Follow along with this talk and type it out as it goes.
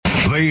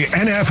The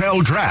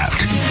NFL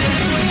Draft.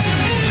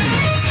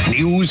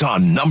 News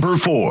on number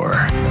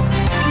 4.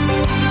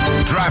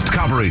 Draft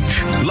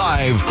coverage.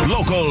 Live,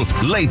 local,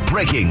 late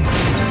breaking. All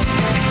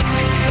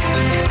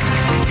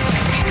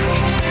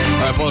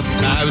right, well,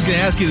 I was going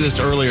to ask you this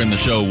earlier in the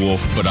show,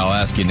 Wolf, but I'll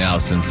ask you now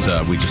since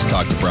we just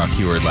talked to Brock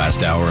Heward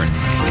last hour, and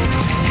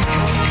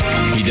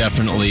he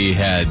definitely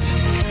had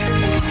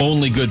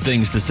only good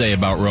things to say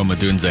about Rome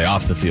Odunze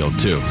off the field,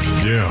 too.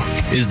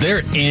 Yeah. Is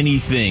there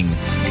anything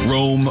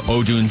Rome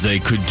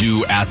Odunze could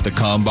do at the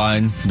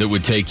Combine that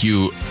would take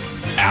you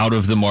out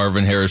of the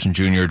Marvin Harrison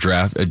Jr.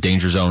 draft, a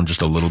danger zone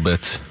just a little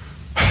bit?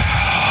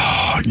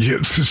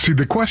 Yeah, see,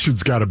 the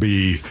question's got to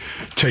be,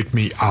 take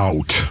me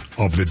out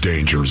of the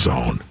danger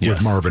zone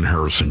with Marvin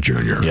Harrison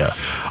Jr. Yeah.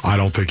 I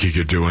don't think he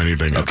could do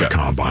anything at the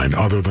Combine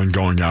other than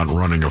going out and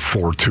running a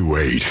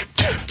 4.28.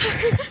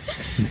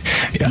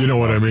 Yeah. You know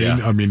what I mean? Yeah.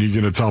 I mean, you're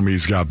going to tell me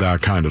he's got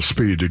that kind of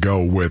speed to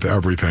go with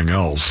everything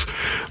else.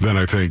 Then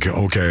I think,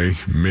 okay,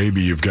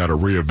 maybe you've got to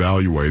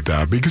reevaluate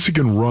that because he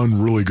can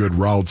run really good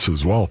routes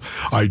as well.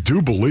 I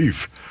do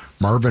believe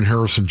Marvin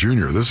Harrison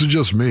Jr., this is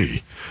just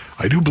me,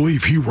 I do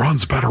believe he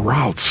runs better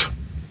routes,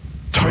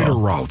 tighter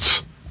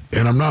routes.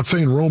 And I'm not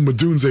saying Rome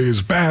Odunze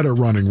is bad at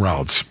running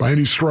routes by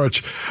any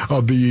stretch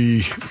of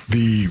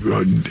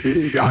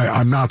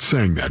I'm not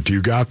saying that. Do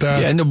you got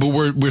that? Yeah, no, but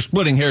we're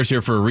splitting hairs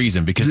here for a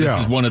reason because this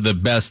is one of the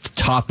best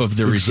top of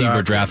the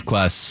receiver draft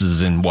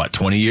classes in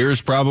 20 years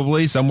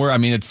probably somewhere. I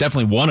mean, it's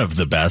definitely one of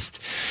the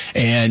best,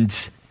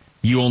 and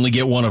you only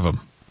get one of them.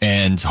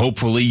 And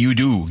hopefully you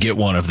do get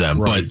one of them.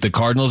 Right. But the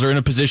Cardinals are in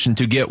a position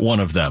to get one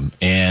of them.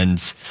 And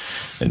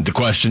the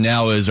question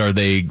now is, are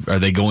they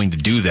going to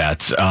do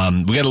that?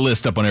 We got a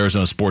list up on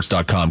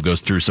ArizonaSports.com,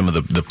 goes through some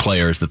of the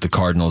players that the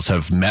Cardinals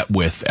have met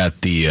with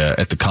at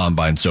the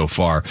Combine so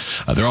far.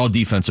 They're all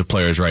defensive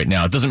players right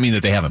now. It doesn't mean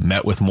that they haven't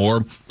met with more,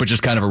 but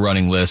just kind of a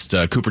running list.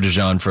 Cooper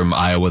DeJean from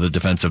Iowa, the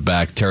defensive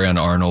back.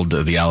 Terrion Arnold,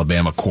 the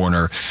Alabama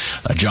corner.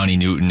 Johnny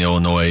Newton,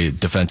 Illinois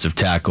defensive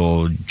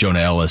tackle.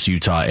 Jonah Ellis,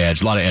 Utah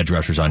edge. A lot of edge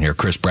rushers on here.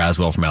 Chris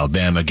Braswell from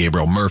Alabama,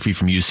 Gabriel Murphy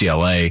from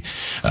UCLA,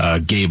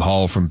 Gabe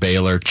Hall from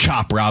Baylor,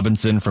 Chop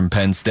Robinson from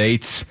Penn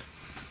State.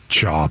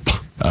 Chop.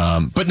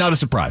 But not a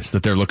surprise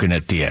that they're looking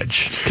at the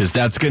edge because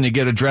that's going to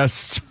get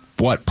addressed,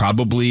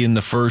 probably in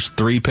the first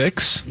 3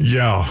 picks?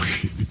 Yeah.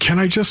 Can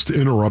I just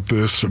interrupt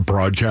this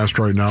broadcast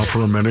right now for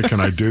a minute? Can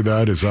I do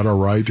that? Is that all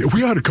right?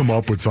 We ought to come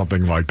up with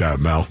something like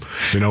that, Mel.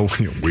 You know,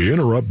 we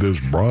interrupt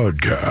this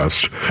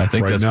broadcast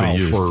right now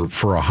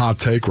for a hot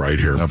take right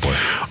here. Oh, boy.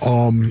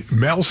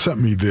 Mel sent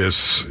me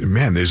this.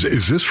 Man, is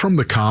this from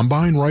the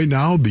Combine right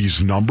now,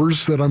 these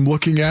numbers that I'm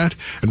looking at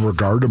in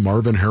regard to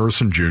Marvin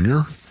Harrison Jr.?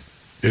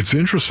 It's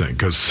interesting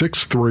because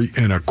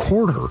 6'3" and a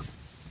quarter,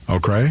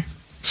 okay?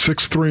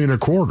 6'3" and a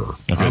quarter.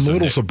 Okay, I'm a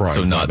little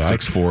surprised. So not by that.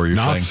 6'4", you're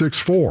not saying?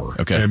 6'4".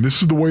 Okay. And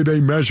this is the way they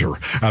measure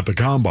at the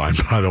Combine,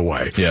 by the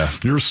way. Yeah.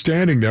 You're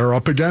standing there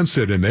up against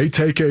it, and they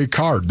take a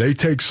card. They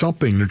take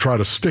something to try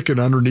to stick it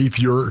underneath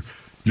your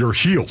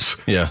heels.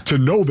 Yeah. To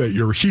know that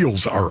your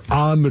heels are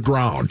on the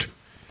ground.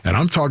 And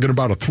I'm talking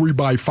about a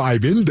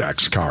 3x5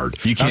 index card.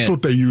 That's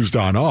what they used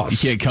on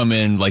us. You can't come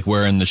in like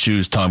wearing the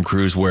shoes Tom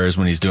Cruise wears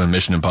when he's doing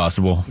Mission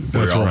Impossible.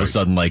 Where all of a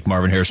sudden, like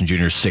Marvin Harrison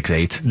Jr. is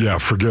 6'8". Yeah,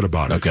 forget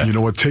about it. Okay. You know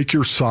what? Take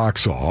your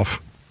socks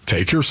off,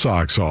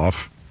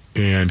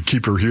 and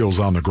keep your heels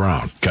on the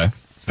ground. Okay.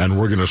 And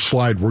we're going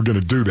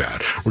to do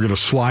that. We're going to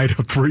slide a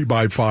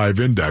 3x5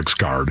 index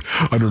card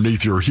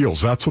underneath your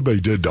heels. That's what they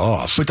did to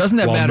us. But doesn't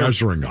that while matter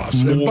measuring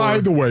us. And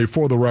by the way,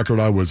 for the record,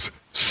 I was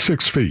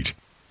 6 feet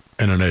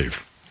and an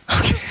eighth.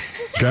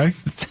 Okay?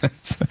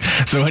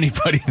 So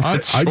anybody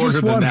that's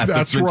shorter than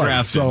that's been right.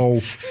 drafted.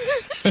 So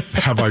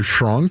have I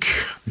shrunk?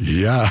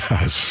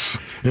 Yes.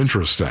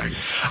 Interesting.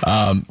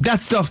 That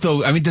stuff,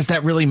 though, I mean, does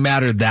that really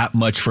matter that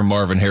much for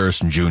Marvin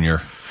Harrison Jr.?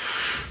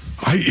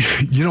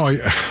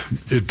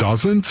 It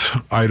doesn't.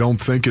 I don't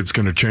think it's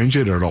going to change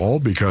it at all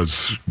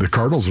because the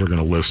Cardinals are going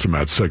to list him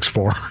at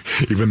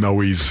 6'4", even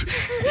though he's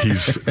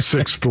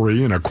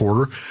 6'3" and a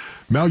quarter.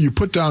 Mel, you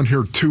put down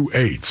here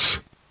 2/8,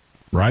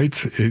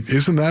 right?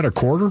 Isn't that a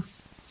quarter?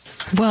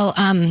 Well,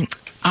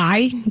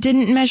 I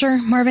didn't measure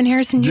Marvin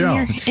Harrison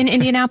Jr. in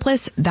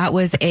Indianapolis. That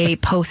was a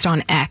post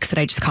on X that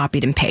I just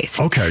copied and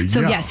pasted. Okay, so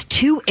yes,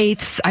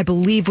 2/8, I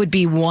believe, would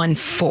be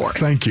 1/4.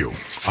 Thank you.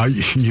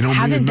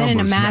 Haven't been in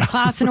a math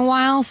class in a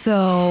while,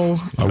 so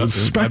I was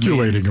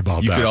speculating about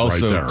that. You could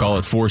also right there. call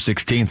it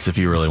 4/16 if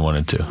you really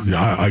wanted to.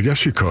 Yeah, I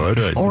guess you could.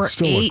 Or it's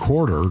still 8 a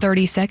quarter.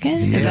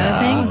 32nd. Is that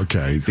a thing?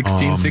 Okay,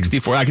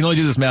 1664. I can only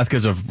do this math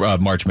because of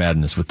March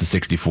Madness with the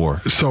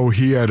 64. So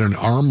he had an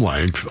arm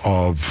length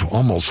of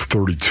almost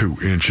 32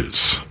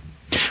 inches.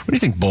 What do you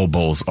think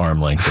Bol's arm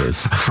length is?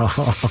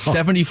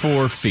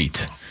 74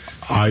 feet.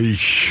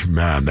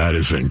 Man, that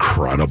is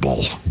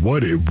incredible.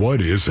 What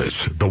is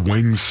it? The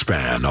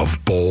wingspan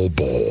of Bol.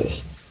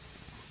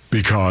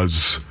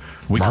 Because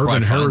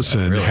Marvin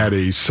Harrison had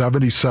a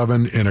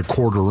 77 and a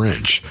quarter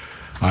inch.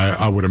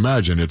 I would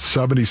imagine it's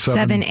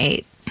 77.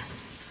 7'8".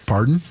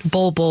 Pardon?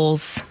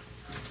 Bol's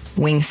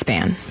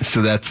wingspan.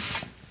 So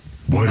that's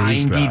what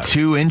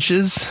 92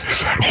 inches?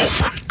 Is that? Oh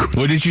my goodness.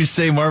 What did you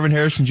say Marvin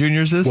Harrison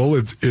Jr.'s is? Well,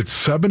 it's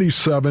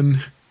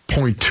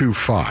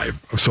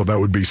 77.25. So that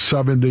would be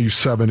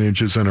 77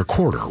 inches and a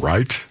quarter,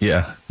 right?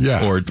 Yeah.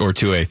 Or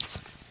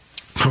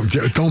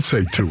 2/8. Don't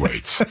say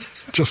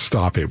 2/8. Just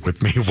stop it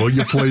with me, will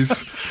you,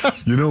 please?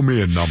 You know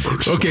me in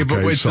numbers. Okay,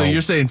 but wait, so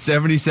you're saying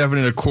 77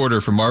 and a quarter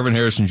for Marvin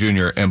Harrison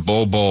Jr. and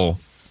Bol.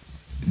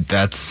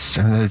 That's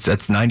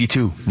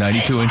 92 inch. My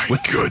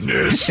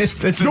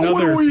goodness. It's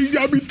another,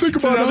 think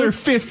about another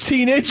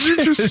 15 inches. You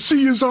just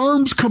see his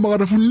arms come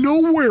out of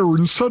nowhere,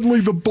 and suddenly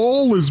the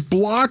ball is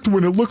blocked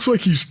when it looks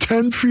like he's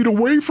 10 feet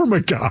away from a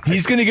guy.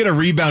 He's going to get a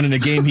rebound in a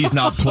game he's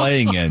not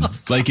playing in.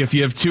 Like, if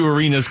you have two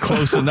arenas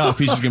close enough,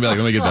 he's just going to be like,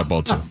 let me get that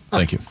ball, too.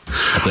 Thank you.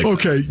 I'll take it.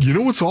 Okay, you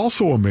know what's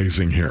also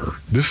amazing here?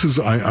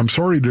 I'm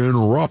sorry to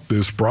interrupt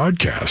this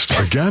broadcast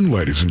again,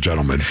 ladies and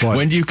gentlemen. But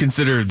when do you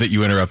consider that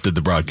you interrupted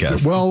the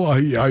broadcast? Well,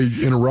 I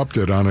interrupt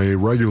it on a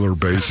regular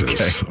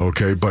basis,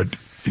 okay? But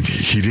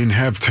he didn't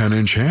have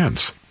 10-inch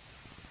hands.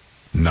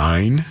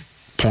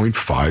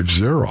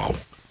 9.50.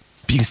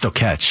 You can still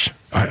catch.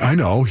 I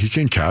know, he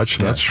can catch.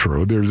 That's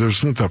true.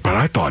 There's no doubt. But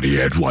I thought he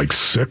had, like,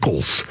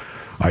 sickles.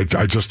 I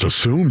just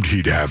assumed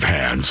he'd have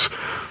hands.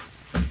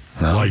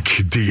 No.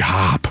 Like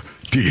D-Hop.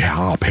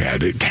 D-Hop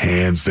had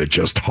hands that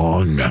just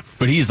hung.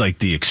 But he's like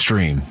the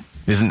extreme.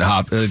 Isn't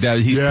Hop? He's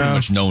pretty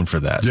much known for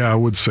that. Yeah, I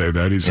would say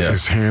that.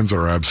 His hands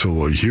are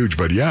absolutely huge.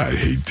 But yeah,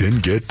 he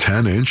didn't get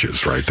 10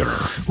 inches right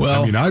there.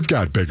 Well, I mean, I've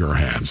got bigger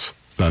hands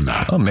than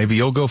that. Oh, maybe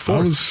you'll go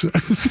fourth.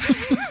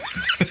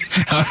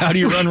 How do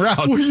you run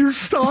routes? Well, you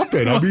stop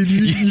it. I mean,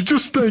 you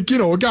just think,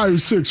 a guy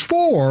who's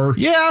 6'4",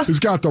 has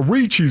got the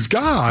reach he's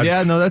got.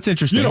 Yeah, no, that's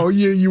interesting.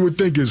 You would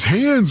think his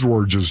hands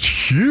were just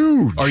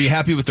huge. Are you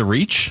happy with the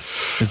reach?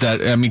 Is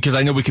that, because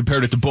I know we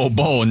compared it to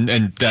Bol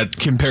and that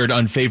compared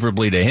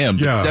unfavorably to him.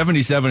 But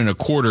 77 and a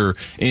quarter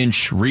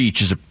inch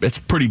reach it's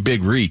a pretty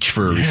big reach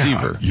for a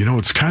receiver.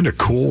 It's kind of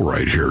cool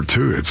right here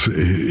too.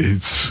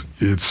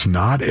 It's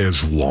not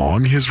as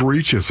long his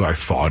reach as I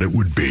thought it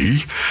would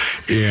be,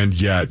 and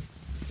yet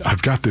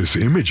I've got this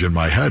image in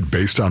my head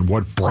based on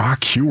what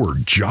Brock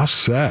Heward just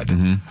said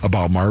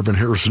about Marvin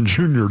Harrison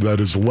Jr. that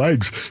his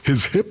legs,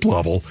 his hip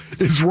level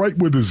is right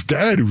with his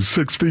dad, who's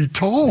 6 feet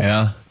tall.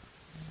 Yeah.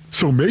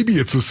 So maybe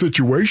it's a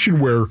situation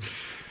where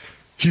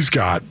he's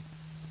got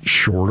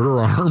shorter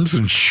arms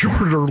and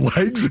shorter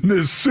legs and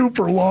this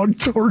super long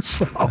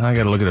torso. I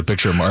got to look at a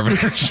picture of Marvin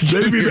Harrison Jr.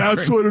 Maybe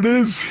that's what it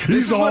is.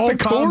 He's all what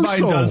the combine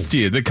torso. does to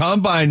you. The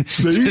combine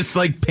just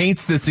like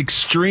paints this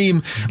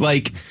extreme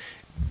like.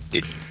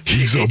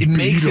 It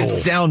makes it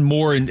sound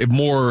more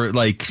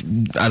like,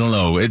 I don't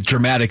know,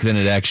 dramatic than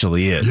it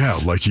actually is. Yeah,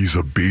 like he's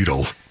a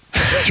beetle.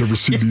 Did you ever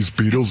see these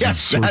beetles, these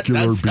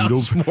circular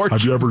beetles?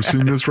 Have you ever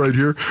seen this right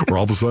here? Where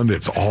all of a sudden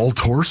it's all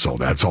torso.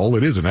 That's all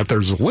it is. And that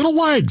there's little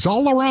legs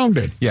all around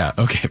it. Yeah,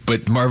 okay.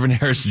 But Marvin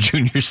Harrison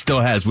Jr.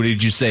 still has, what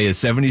did you say, a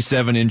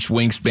 77-inch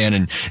wingspan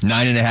and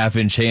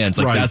 9.5-inch hands.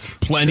 Like, that's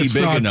plenty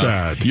big enough.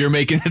 Bad. You're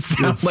making it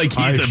sound like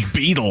he's a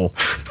beetle.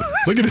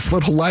 Look at his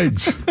little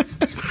legs.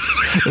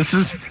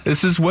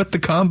 This is what the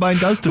combine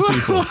does to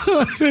people.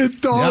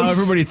 It does. Now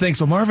everybody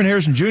thinks, well, Marvin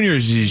Harrison Jr.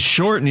 he's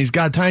short and he's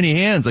got tiny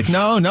hands. Like,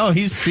 no,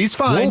 he's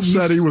fine. Wolf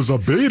said he was a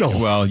beetle.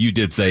 Well, you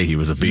did say he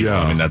was a beetle.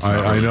 Yeah, I mean, that's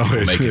not really I know.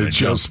 making a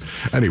jump.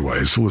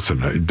 Anyways,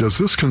 listen, does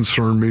this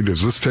concern me?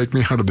 Does this take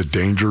me out of the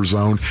danger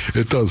zone?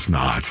 It does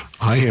not.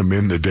 I am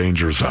in the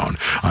danger zone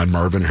on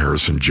Marvin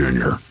Harrison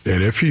Jr.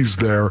 And if he's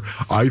there,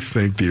 I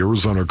think the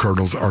Arizona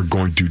Cardinals are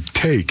going to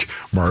take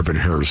Marvin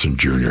Harrison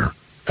Jr.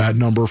 at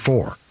number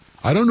 4.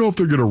 I don't know if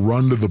they're going to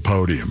run to the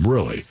podium,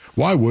 really.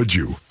 Why would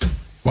you?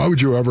 Why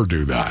would you ever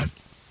do that?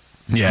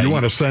 Yeah, you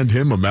want to send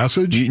him a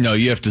message?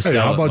 You have to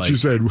sell how about you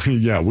said,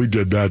 we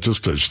did that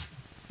just to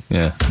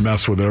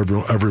mess with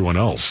everyone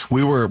else.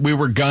 We were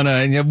gonna,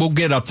 and we'll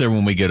get up there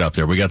when we get up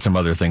there. We got some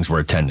other things we're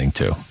attending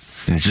to.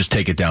 And just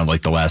take it down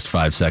like the last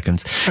 5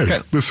 seconds. Hey,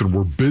 listen,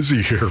 we're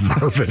busy here,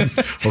 Marvin.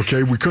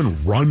 Okay, we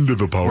couldn't run to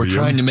the podium. We're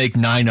trying to make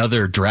 9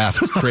 other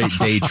draft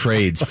day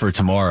trades for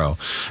tomorrow.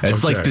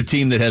 It's like the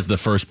team that has the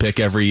first pick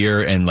every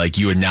year, and like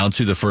you announce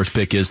who the first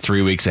pick is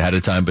 3 weeks ahead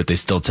of time, but they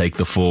still take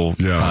the full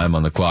time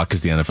on the clock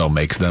because the NFL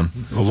makes them.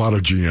 A lot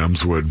of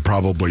GMs would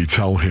probably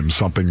tell him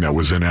something that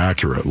was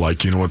inaccurate,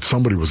 like,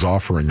 somebody was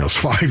offering us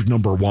 5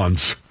 number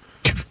 1s.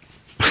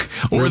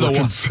 Or they'll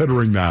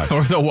considering that.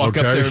 Or they'll walk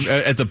up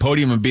there at the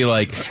podium and be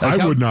like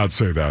I would not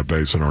say that,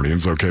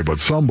 Basinonians, but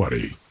some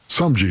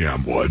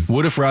GM would.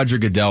 What if Roger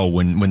Goodell,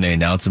 when they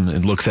announce him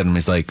and looks at him,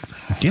 he's like,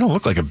 you don't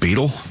look like a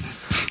beetle.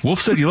 Wolf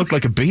said you look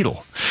like a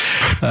beetle.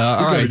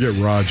 All right. Get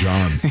Raj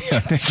on. Yeah,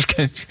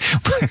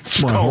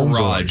 just call him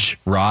Raj.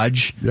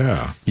 Raj?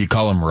 Yeah. You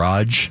call him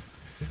Raj?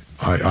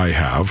 I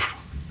have.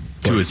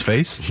 To his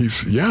face?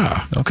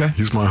 Okay.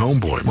 He's my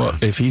homeboy, man. Well,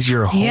 if he's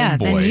your homeboy.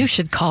 then you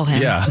should call him.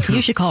 Yeah.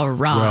 You should call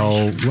Raj.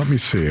 Well, let me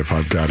see if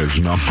I've got his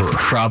number.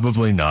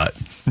 Probably not.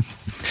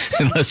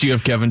 Unless you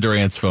have Kevin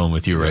Durant's phone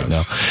with you right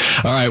now.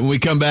 All right, when we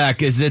come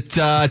back, is it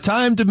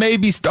time to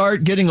maybe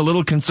start getting a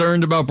little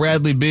concerned about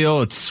Bradley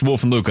Beal? It's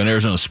Wolf and Luke on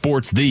Arizona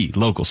Sports, the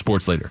local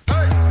sports leader.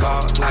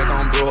 Ball like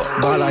on Brook,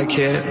 ball like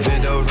Kid,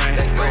 Vendo Rain.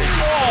 Let's go.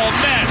 All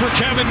net. for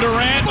Kevin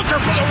Durant. Booker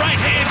for the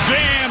right-hand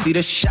jam. See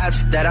the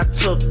shots that I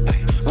took,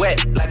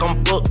 wet like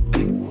I'm booked.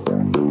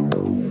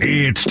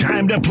 It's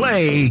time to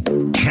play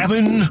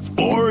Kevin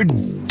or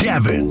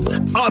Devin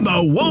on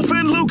the Wolf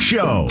and Luke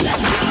Show.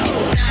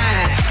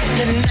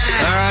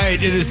 All right,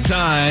 it is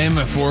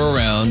time for a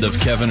round of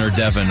Kevin or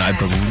Devin. I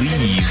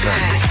believe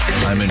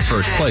I'm in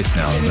first place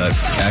now. Is that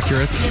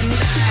accurate?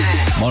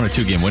 I'm on a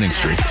 2-game winning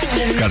streak.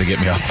 It's got to get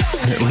me up,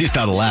 at least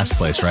out of last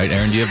place, right?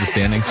 Aaron, do you have the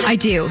standings? I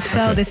do.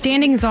 So the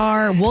standings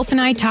are Wolf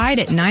and I tied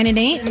at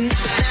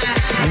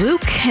 9-8.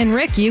 Luke and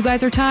Rick, you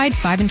guys are tied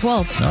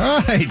 5-12.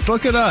 All right,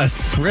 look at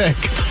us. Rick,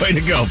 way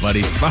to go,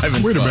 buddy.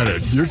 5-12. Wait a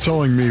minute. You're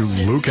telling me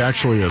Luke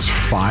actually has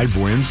 5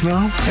 wins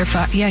now? They're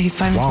yeah, he's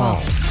 5-12. Wow.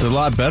 It's a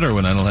lot better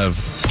when I don't have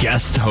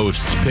guest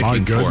hosts picking My for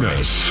me.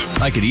 goodness.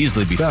 I could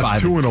easily be That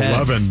 5-10.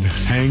 2-11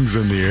 hangs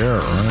in the air.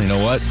 Well, you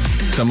know what?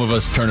 Some of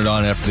us turn it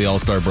on after the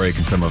All-Star break,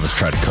 and some of us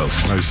try to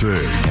coast. I see.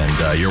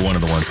 And you're one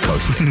of the ones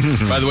coasting.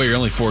 By the way, you're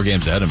only 4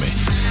 games ahead of me.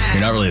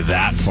 You're not really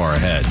that far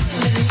ahead.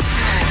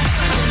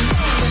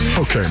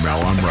 Okay, Mel,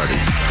 I'm ready.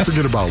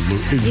 Forget about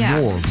Luke.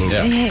 Ignore Luke.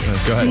 Yeah.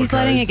 Go ahead. He's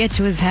letting it get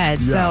to his head,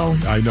 Yeah,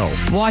 so I know.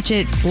 watch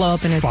it blow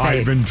up in his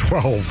face.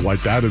 5-12,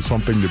 like that is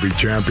something to be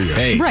champion.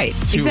 Hey, Right,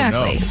 2-0.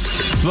 exactly.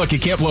 Look,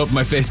 it can't blow up in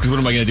my face because what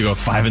am I going to do? Go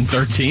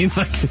 5-13?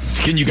 Like,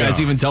 can you guys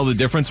Yeah. even tell the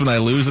difference when I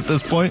lose at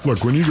this point?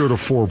 Look, when you go to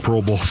 4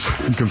 Pro Bowls,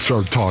 you can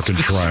start talking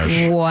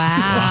trash.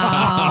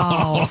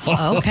 Wow.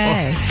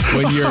 Okay.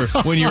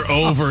 When you're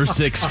over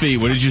 6 feet,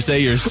 what did you say?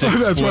 You're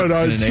 6 That's foot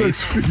right. and an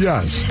 6 feet.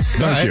 Yes.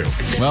 Thank All right. you.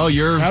 Well,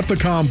 you're At the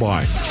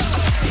combine.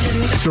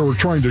 So we're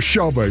trying to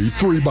shove a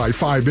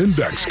 3x5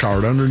 index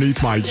card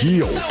underneath my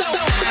heel.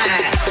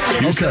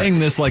 You're saying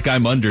this like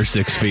I'm under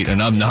 6 feet,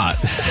 and I'm not.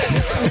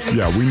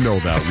 Yeah, we know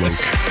that, Luke.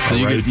 So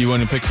All right? you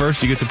want to pick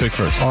first? You get to pick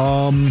first.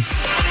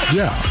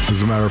 Yeah,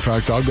 as a matter of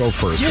fact, I'll go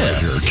first right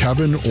here.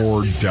 Kevin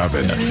or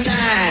Devin?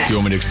 Do you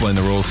want me to explain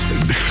the rules?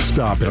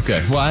 Stop it.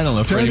 Okay. Well, I don't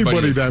know. To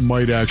anybody that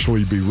might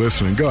actually be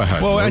listening, go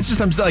ahead. Well,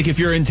 Luke. I'm like, if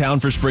you're in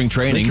town for spring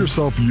training, Make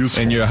yourself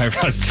useful. and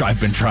I've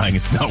been trying,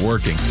 it's not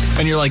working.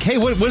 And you're like, hey,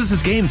 what is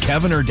this game,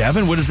 Kevin or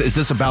Devin? Is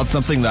this about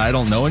something that I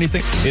don't know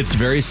anything? It's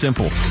very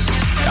simple.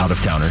 Out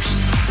of towners.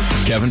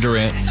 Kevin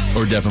Durant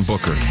or Devin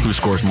Booker, who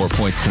scores more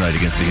points tonight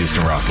against the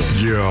Houston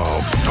Rockets?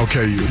 Yeah.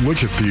 Okay,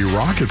 look at the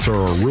Rockets are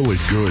a really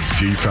good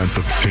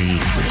defensive team.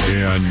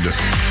 And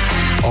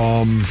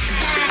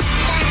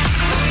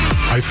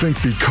I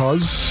think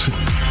because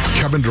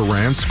Kevin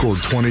Durant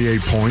scored 28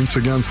 points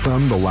against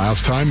them the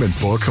last time and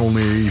Book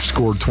only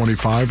scored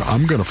 25,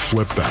 I'm going to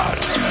flip that.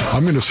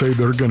 I'm going to say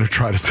they're going to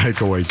try to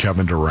take away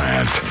Kevin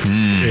Durant.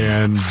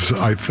 And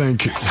I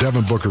think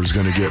Devin Booker is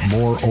going to get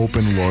more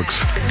open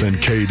looks than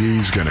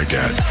KD's going to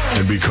get.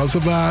 And because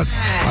of that,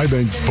 I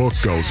think Book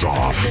goes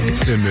off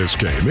in this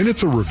game. And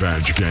it's a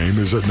revenge game,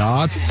 is it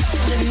not?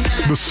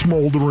 The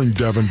smoldering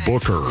Devin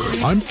Booker.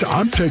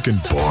 I'm taking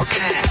Book.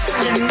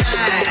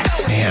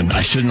 Man,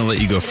 I shouldn't have let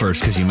you go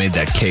first because you made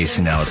that case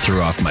and now it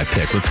threw off my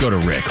pick. Let's go to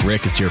Rick.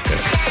 Rick, it's your pick.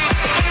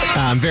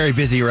 I'm very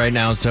busy right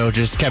now, so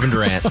just Kevin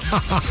Durant.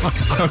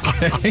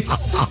 Okay.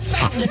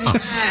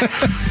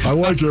 I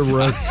like it,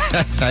 Rick.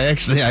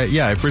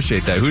 I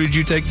appreciate that. Who did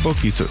you take?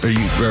 Book? You took? I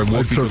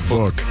took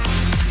Book.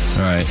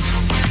 All right.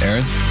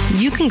 Aaron?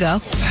 You can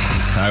go.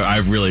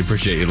 I really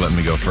appreciate you letting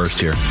me go first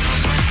here.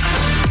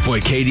 Boy,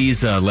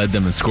 KD's led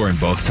them in scoring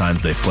both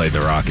times they've played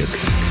the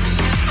Rockets.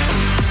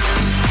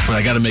 But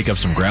I got to make up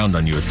some ground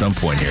on you at some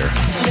point here.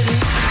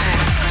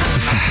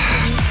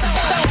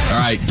 All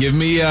right, give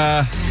me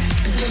Devin.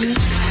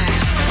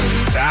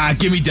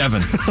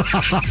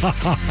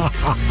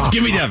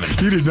 Give me Devin.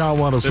 He did not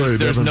want to say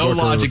There's Devin no Booker.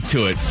 logic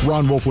to it.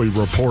 Ron Wolfley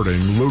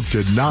reporting. Luke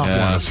did not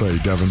Yeah. want to say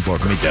Devin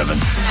Booker. Give me Devin.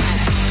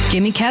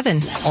 Give me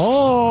Kevin.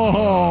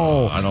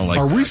 Oh, I don't like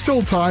Are we that.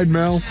 still tied,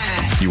 Mel?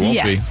 You won't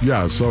Yes.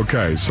 Yes.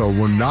 Okay. So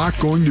we're not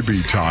going to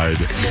be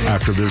tied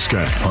after this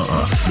game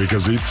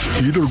because it's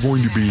either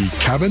going to be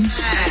Kevin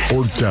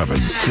or Devin.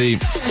 be. See,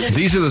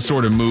 these are the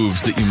sort of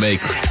moves that you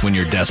make when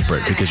you're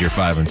desperate because you're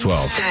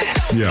 5-12.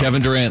 Yeah.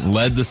 Kevin Durant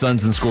led the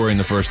Suns in scoring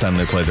the first time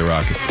they played the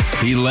Rockets.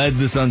 He led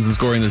the Suns in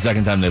scoring the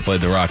second time they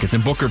played the Rockets,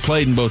 and Booker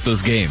played in both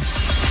those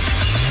games.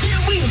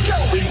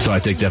 So I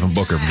take Devin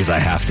Booker because I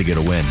have to get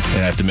a win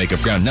and I have to make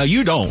up ground. Now,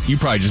 you don't. You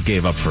probably just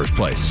gave up first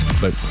place,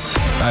 but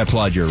I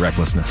applaud your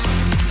recklessness.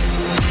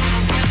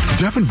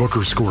 Devin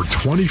Booker scored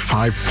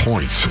 25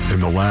 points in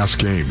the last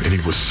game, and he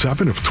was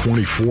 7 of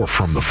 24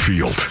 from the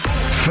field.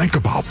 Think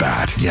about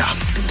that. Yeah.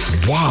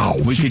 Wow.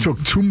 He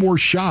took 2 more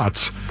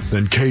shots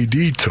than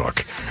KD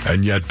took,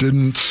 and yet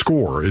didn't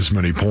score as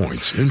many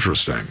points.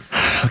 Interesting.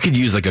 I could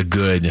use like a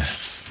good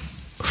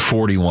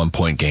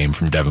 41-point game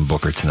from Devin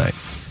Booker tonight.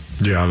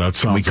 Yeah, that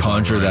sounds Can we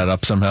conjure about right. that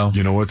up somehow?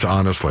 You know what?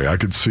 Honestly, I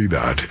could see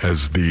that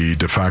as the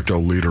de facto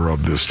leader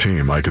of this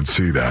team. I could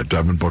see that.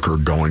 Devin Booker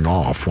going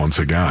off once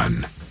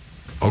again.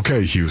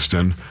 Okay,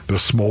 Houston, the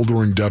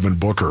smoldering Devin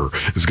Booker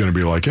is going to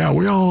be like, yeah,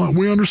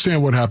 we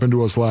understand what happened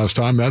to us last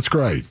time. That's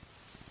great.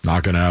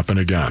 Not going to happen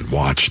again.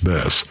 Watch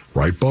this.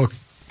 Right, Book?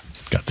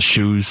 Got the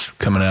shoes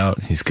coming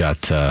out. He's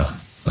got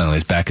I don't know,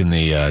 he's back in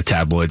the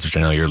tabloids, which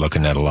I know you're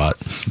looking at a lot.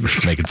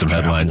 Making some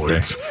headlines there.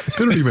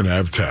 They don't even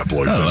have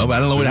tabloids. I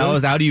don't know.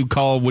 How do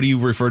you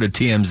refer to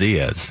TMZ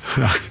as?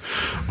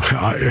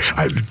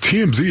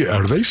 TMZ,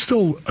 are they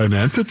still an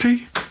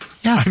entity?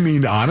 Yes. I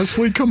mean,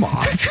 honestly, come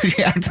on.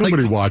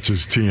 Nobody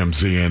watches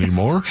TMZ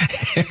anymore.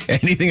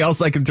 Anything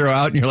else I can throw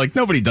out? And you're like,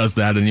 nobody does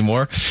that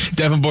anymore.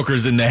 Devin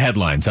Booker's in the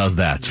headlines. How's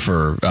that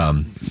for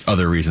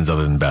other reasons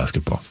other than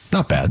basketball?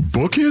 Not bad.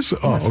 Book is?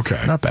 Oh,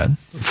 okay. Not bad.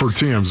 For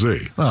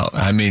TMZ. Well,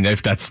 I mean,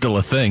 if that's still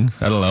a thing,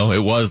 I don't know.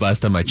 It was last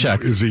time I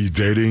checked. Is he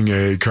dating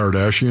a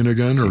Kardashian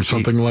again or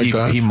something like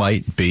that? He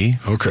might be.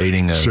 Okay.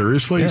 Dating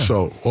seriously? Yeah.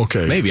 So,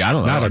 okay. Maybe. I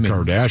don't know. Not a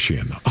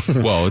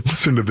Kardashian. Well,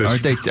 listen to this.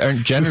 Aren't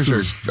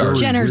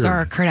Jenners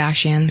are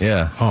Kardashians.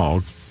 Yeah.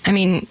 Oh. I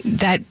mean,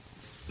 that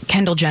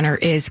Kendall Jenner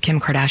is Kim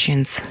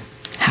Kardashian's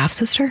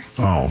half-sister.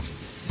 Oh.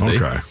 See?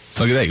 Okay.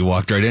 Look at that. You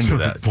walked right into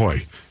that. Boy.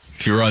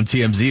 If you were on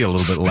TMZ a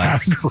little bit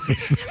less.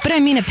 But I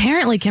mean,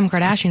 apparently Kim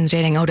Kardashian's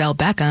dating Odell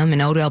Beckham,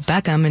 and Odell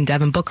Beckham and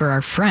Devin Booker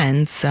are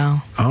friends, so.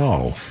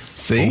 Oh.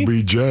 See?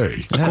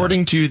 OBJ.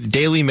 According to the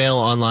Daily Mail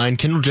Online,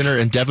 Kendall Jenner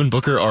and Devin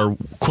Booker are,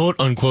 quote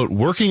unquote,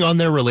 working on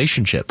their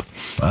relationship.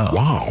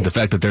 Wow. The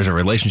fact that there's a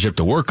relationship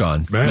to work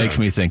on makes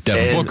me think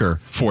Devin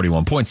Booker,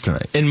 41 points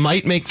tonight. And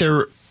might make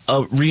their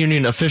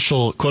reunion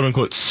official, quote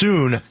unquote,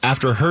 soon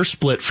after her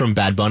split from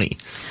Bad Bunny.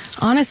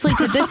 Honestly,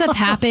 could this have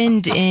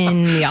happened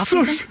in the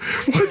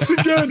offseason? Once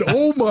again,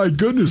 oh my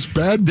goodness,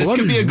 Bad This Bunny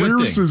could be a good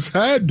rears thing. his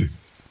head.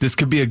 This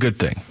could be a good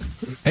thing.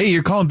 Hey,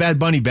 you're calling Bad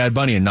Bunny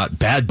and not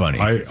Bad Bunny.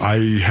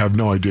 I have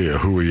no idea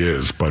who he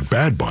is, but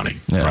Bad Bunny,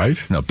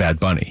 right? No, Bad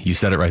Bunny. You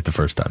said it right the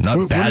first time.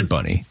 Not Bad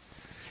Bunny.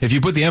 If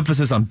you put the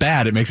emphasis on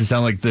bad, it makes it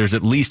sound like there's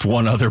at least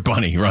one other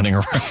bunny running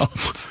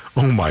around.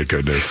 Oh my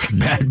goodness.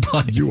 Bad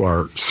Bunny.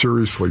 You're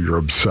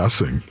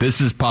obsessing. This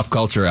is Pop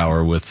Culture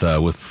Hour with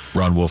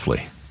Ron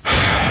Wolfley.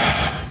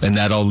 And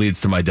that all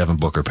leads to my Devin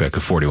Booker pick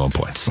of 41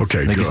 points. Okay,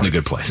 I think good. he's in a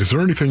good place. Is there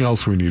anything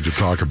else we need to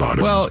talk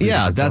about? Well,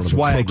 yeah, that's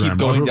why I keep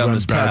going down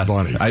this path.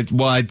 Bunny.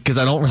 Because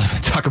I don't really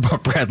talk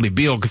about Bradley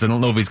Beal because I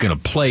don't know if he's going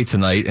to play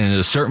tonight. And at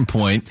a certain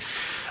point,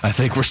 I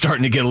think we're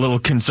starting to get a little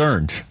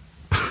concerned.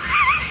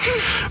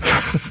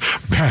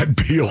 Bad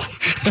Beal.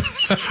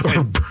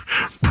 Or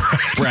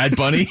Brad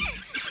Bunny.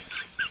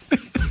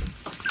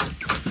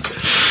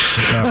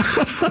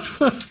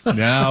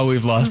 Now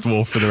we've lost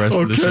Wolf for the rest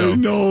of the show. Okay,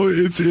 no,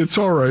 it's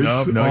all right.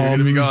 No, you're going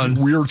to be gone.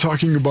 We were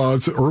talking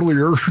about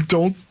earlier.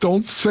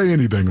 Don't say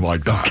anything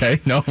like that.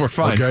 Okay, no, we're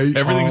fine. Okay,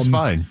 Everything's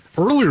fine.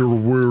 Earlier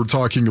we were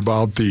talking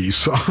about the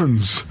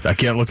Suns. I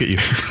can't look at you.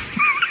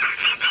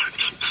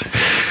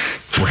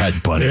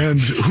 Brad Bunny. And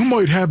who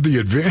might have the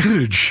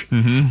advantage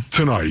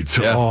tonight?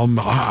 Yeah.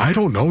 I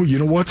don't know. You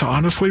know what?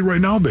 Honestly,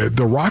 right now,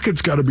 the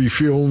Rockets got to be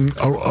feeling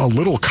a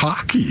little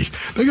cocky.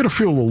 They got to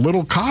feel a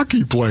little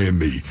cocky playing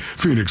the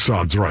Phoenix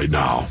Suns right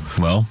now.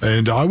 Well.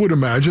 And I would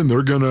imagine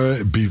they're going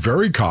to be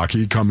very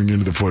cocky coming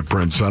into the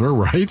Footprint Center,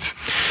 right?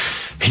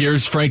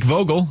 Here's Frank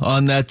Vogel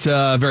on that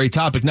very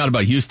topic, not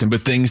about Houston,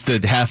 but things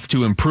that have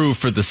to improve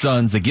for the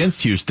Suns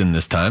against Houston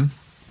this time.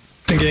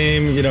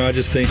 Game, I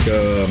just think we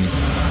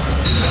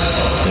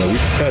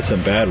just had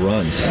some bad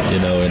runs,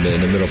 in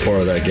the middle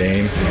part of that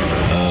game.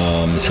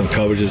 Some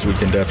coverages we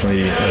can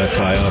definitely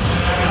tie up.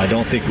 I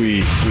don't think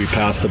we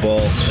passed the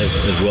ball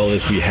as well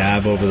as we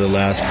have over the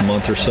last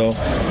month or so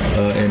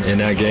in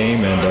that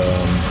game.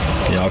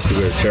 And obviously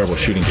we had a terrible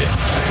shooting game.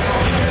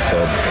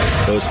 So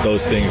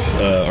those things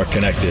are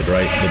connected,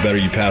 right? The better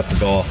you pass the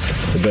ball,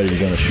 the better you're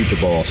going to shoot the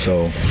ball.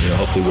 So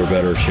hopefully we're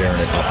better at sharing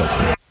it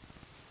offensively.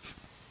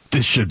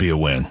 This should be a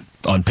win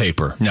on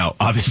paper. Now,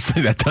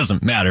 obviously, that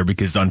doesn't matter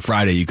because on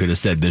Friday you could have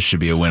said this should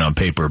be a win on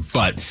paper.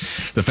 But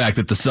the fact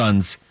that the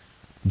Suns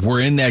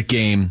were in that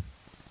game,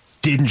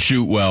 didn't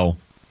shoot well,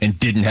 and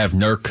didn't have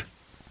Nurk,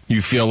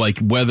 you feel like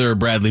whether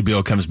Bradley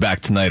Beal comes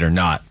back tonight or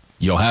not,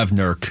 you'll have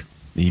Nurk.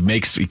 He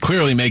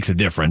clearly makes a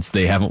difference.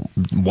 They haven't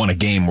won a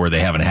game where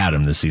they haven't had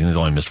him this season. He's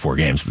only missed 4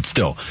 games, but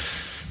still.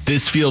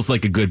 This feels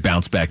like a good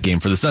bounce-back game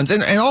for the Suns.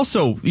 And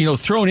also,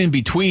 thrown in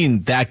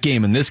between that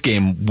game and this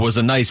game was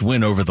a nice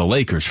win over the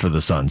Lakers for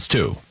the Suns,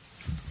 too.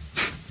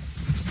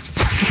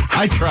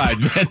 I tried,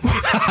 man.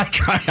 I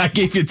tried. I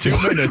gave you 2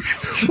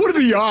 minutes. What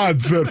are the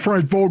odds that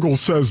Frank Vogel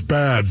says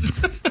bad?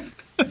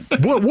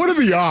 What are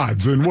the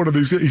odds? And what are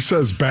these? He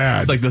says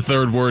bad. It's like the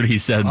third word he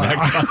said.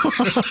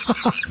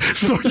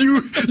 So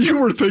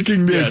you were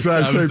thinking the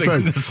exact same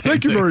thing.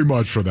 Thank you thing. very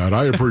much for that.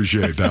 I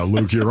appreciate that,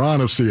 Luke. Your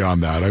honesty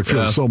on that. I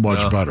feel so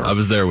much better. I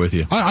was there with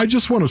you. I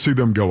just want to see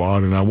them go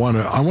out, and I want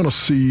to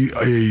see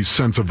a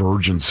sense of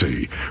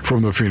urgency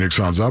from the Phoenix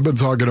Suns. I've been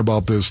talking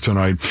about this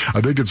tonight. I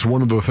think it's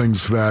one of the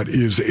things that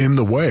is in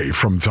the way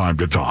from time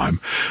to time.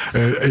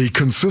 A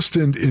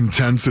consistent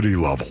intensity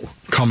level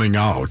coming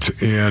out,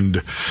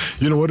 and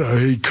you know what?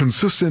 A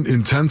consistent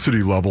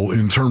intensity level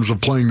in terms of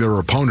playing their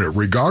opponent,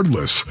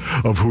 regardless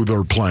of who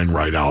they're playing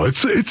right now.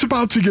 It's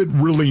about to get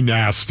really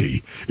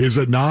nasty, is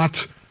it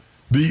not?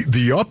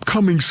 The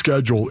upcoming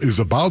schedule is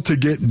about to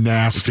get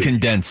nasty. It's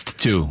condensed,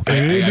 too. I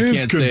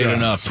can't condensed. say it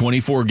enough.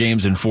 24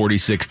 games in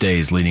 46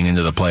 days leading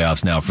into the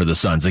playoffs now for the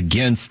Suns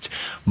against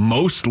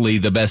mostly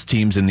the best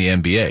teams in the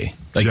NBA.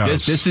 Like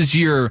this is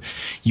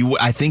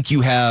I think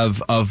you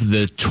have, of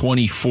the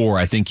 24,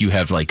 I think you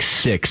have like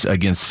 6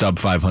 against sub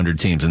 500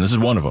 teams, and this is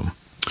one of them.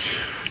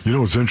 You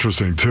know, it's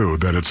interesting, too,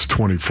 that it's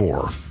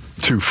 24.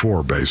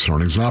 2-4 base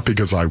earnings, not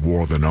because I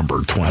wore the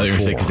number 24. I thought you were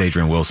saying because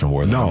Adrian Wilson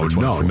wore the number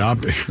 24. No.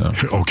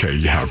 Okay,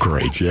 yeah,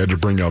 great. You had to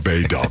bring up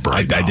A-Dub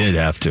right I did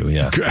have to,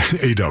 yeah.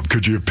 A-Dub,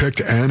 could you have picked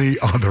any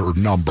other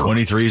number?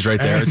 23 is right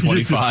there,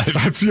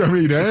 25.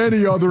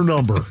 Any other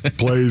number,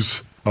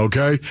 please.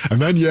 Okay? And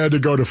then you had to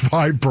go to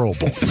 5 Pro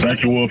Bowls.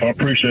 Thank you, Wolf. I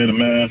appreciate it,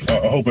 man.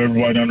 I hope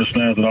everybody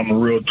understands that I'm a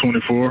real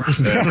 24.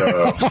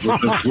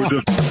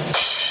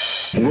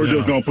 And we're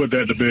just going to put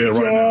that to bed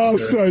right now.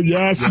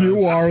 Yes, you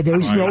are.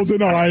 There's no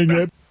denying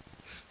it.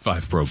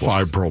 5 Pro Bowls.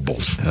 5 Pro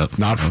Bowls. Yep.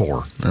 Not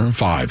 4.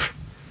 5.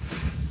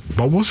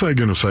 But what was I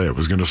going to say? I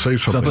was going to say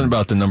something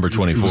about the number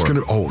 24.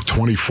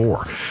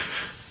 24.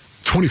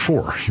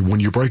 24, when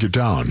you break it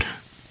down,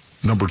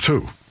 number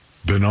 2,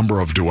 the number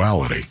of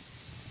duality.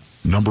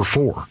 Number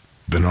 4,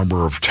 the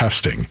number of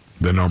testing,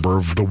 the number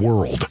of the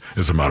world,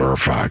 as a matter of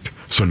fact.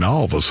 So now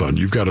all of a sudden,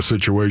 you've got a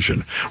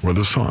situation where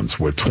the Suns,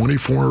 with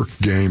 24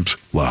 games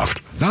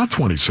left, not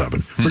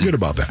 27, forget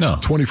about that, no,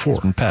 24.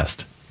 It's been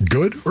passed.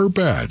 Good or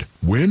bad,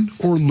 win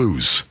or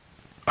lose,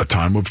 a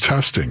time of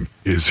testing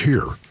is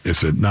here,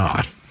 is it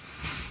not?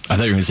 I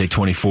thought you were going to say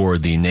 24,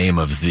 the name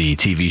of the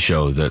TV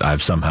show that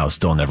I've somehow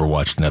still never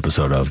watched an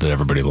episode of that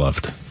everybody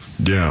loved.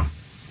 Yeah.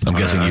 I'm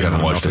guessing you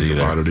haven't watched it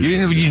either.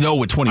 You know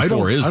what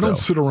 24 is, though. I don't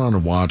sit around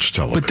and watch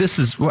television. But this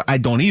is, I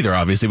don't either,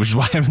 obviously, which is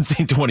why I haven't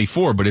seen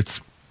 24, but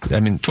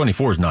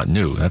 24 is not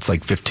new. That's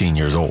like 15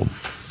 years old,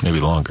 maybe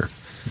longer.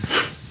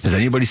 Has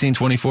anybody seen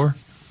 24?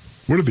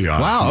 What are the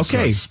odds? Wow,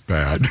 okay. That's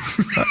bad.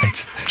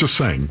 Right. Just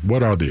saying,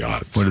 what are the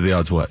odds? What are the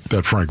odds what?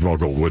 That Frank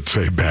Vogel would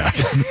say bad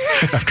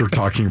after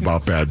talking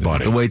about Bad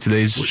Bunny. The way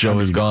today's show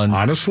has gone.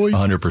 Honestly?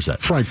 100%.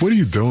 Frank, what are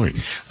you doing?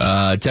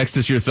 Text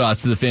us your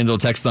thoughts to the FanDuel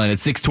text line at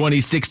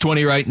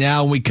 620 right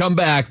now. When we come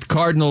back, the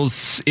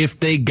Cardinals, if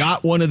they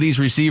got one of these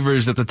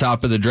receivers at the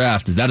top of the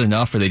draft, is that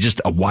enough? Are they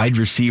just a wide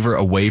receiver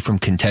away from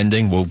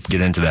contending? We'll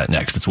get into that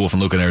next. It's Wolf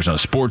and Luke in Arizona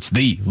Sports,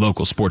 the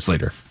local sports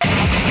leader.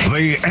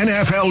 The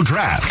NFL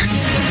Draft.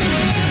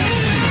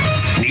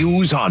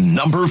 News on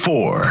number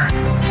 4.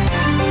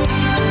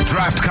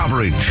 Draft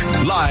coverage.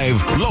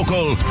 Live,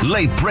 local,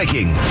 late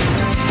breaking.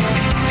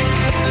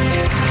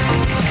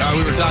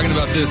 We were talking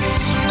about this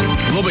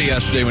a little bit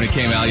yesterday when it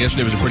came out.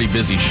 Yesterday was a pretty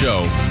busy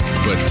show,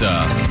 but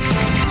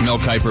Mel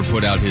Kiper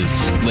put out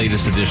his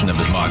latest edition of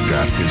his mock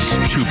draft, his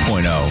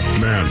 2.0.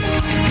 Man.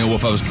 You know,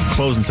 Wolf, I was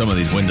closing some of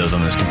these windows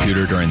on this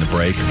computer during the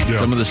break. Yeah.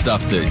 Some of the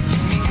stuff that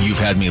you've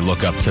had me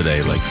look up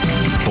today, like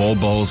Bol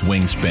Bol's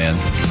wingspan,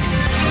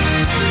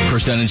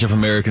 percentage of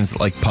Americans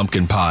that like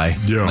pumpkin pie.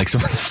 Yeah. Like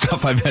some of the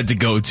stuff I've had to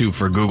go to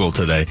for Google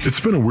today.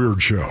 It's been a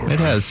weird show. Right? It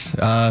has.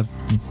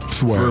 That's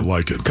the way I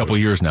like it. A couple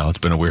years now, it's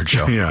been a weird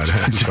show. Yeah, it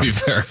has. To be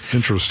fair.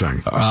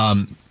 Interesting.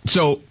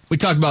 So we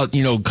talked about,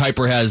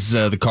 Kiper has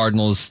the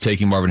Cardinals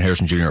taking Marvin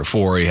Harrison Jr. at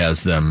 4. He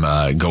has them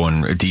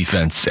going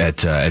defense at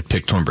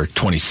pick number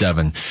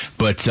 27.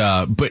 But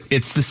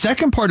it's the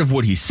second part of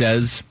what he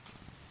says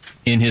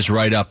in his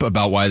write-up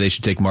about why they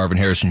should take Marvin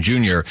Harrison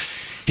Jr.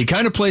 He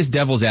kind of plays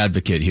devil's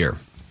advocate here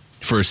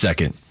for a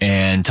second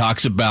and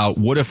talks about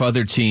what if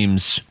other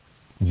teams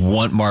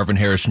want Marvin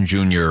Harrison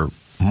Jr.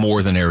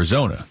 more than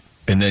Arizona.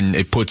 And then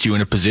it puts you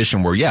in a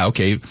position where, yeah,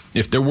 okay,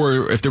 if there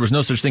was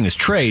no such thing as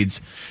trades,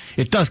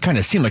 it does kind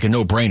of seem like a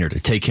no-brainer to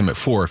take him at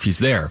 4 if he's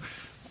there.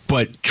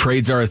 But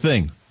trades are a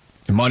thing.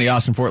 And Monty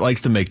Austinfort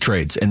likes to make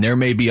trades. And there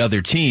may be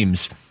other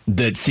teams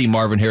that see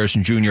Marvin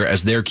Harrison Jr.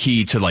 as their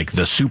key to like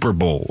the Super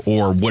Bowl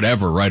or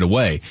whatever right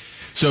away.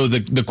 So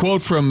the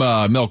quote from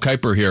Mel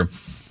Kiper here,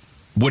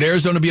 would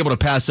Arizona be able to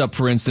pass up,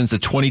 for instance, a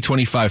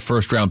 2025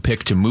 first-round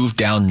pick to move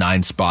down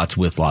 9 spots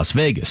with Las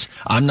Vegas?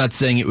 I'm not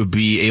saying it would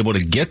be able to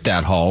get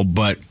that haul,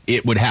 but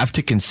it would have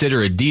to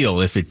consider a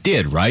deal if it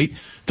did, right?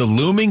 The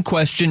looming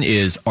question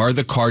is, are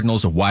the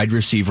Cardinals a wide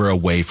receiver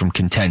away from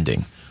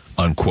contending?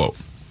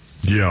 Unquote.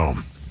 Yeah.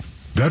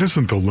 That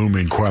isn't the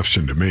looming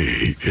question to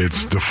me.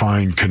 It's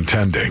define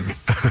contending.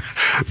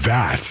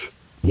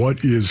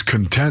 What is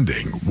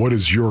contending? What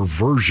is your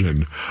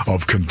version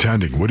of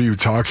contending? What are you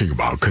talking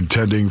about?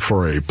 Contending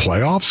for a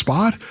playoff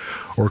spot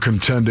or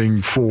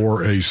contending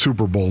for a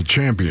Super Bowl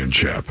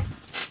championship?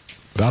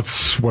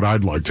 That's what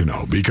I'd like to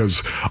know.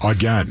 Because,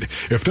 again,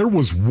 if there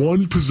was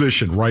one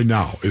position right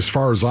now, as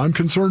far as I'm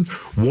concerned,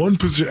 one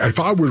position, if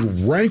I was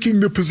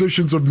ranking the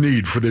positions of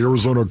need for the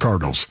Arizona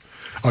Cardinals,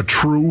 a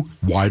true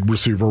wide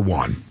receiver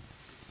 1.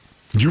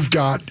 You've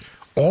got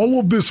all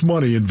of this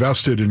money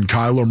invested in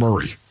Kyler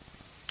Murray.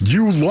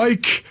 You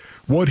like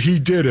what he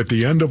did at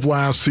the end of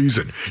last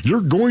season. You're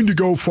going to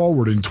go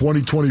forward in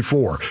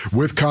 2024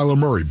 with Kyler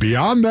Murray.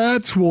 Beyond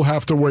that, we'll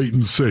have to wait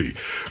and see.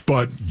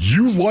 But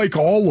you like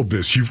all of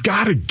this. You've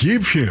got to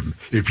give him,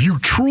 if you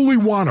truly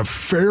want a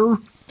fair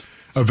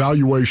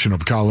evaluation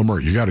of Kyler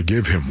Murray. You got to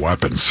give him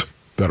weapons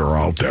that are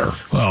out there.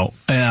 Well,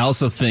 and I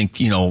also think,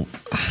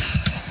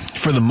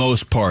 for the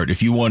most part,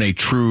 if you want a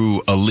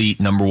true elite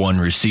number one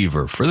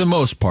receiver, for the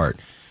most part,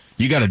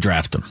 you got to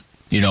draft him.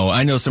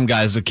 I know some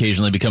guys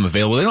occasionally become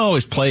available. They don't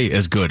always play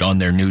as good on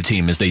their new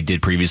team as they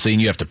did previously,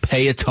 and you have to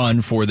pay a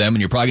ton for them,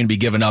 and you're probably going to be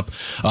giving up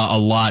a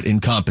lot in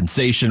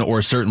compensation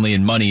or certainly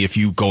in money if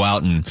you go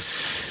out and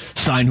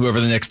sign whoever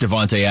the next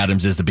Devontae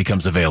Adams is that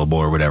becomes available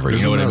or whatever. Isn't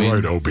you know what I mean?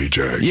 Right,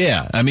 OBJ?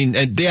 Yeah. I mean,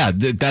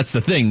 that's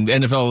the thing.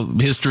 NFL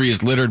history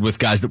is littered with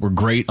guys that were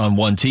great on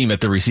one team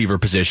at the receiver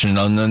position.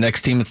 On the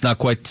next team, it's not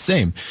quite the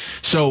same.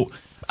 So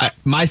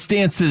my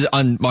stance is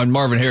on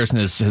Marvin Harrison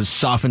has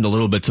softened a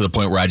little bit to the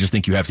point where I just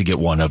think you have to get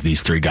one of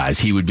these three guys.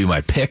 He would be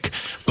my pick,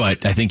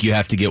 but I think you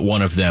have to get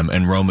one of them,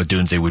 and Rome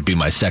Odunze would be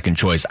my second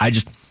choice.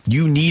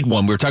 You need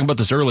one. We were talking about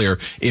this earlier.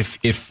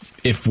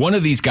 If one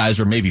of these guys,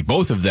 or maybe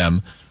both of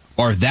them,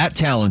 are that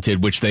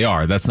talented, which they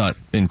are, that's not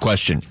in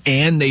question,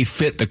 and they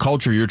fit the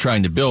culture you're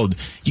trying to build,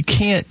 you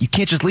can't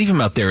just leave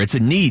them out there. It's a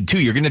need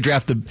too. You're going to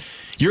draft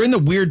you're in the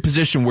weird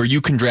position where you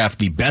can draft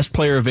the best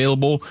player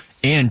available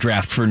and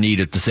draft for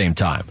need at the same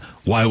time.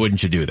 Why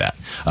wouldn't you do that?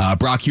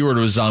 Brock Heward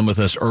was on with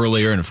us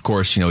earlier, and of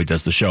course, he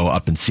does the show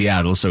up in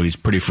Seattle, so he's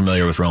pretty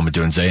familiar with Rome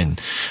Odunze,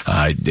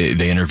 and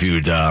they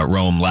interviewed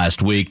Rome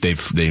last week.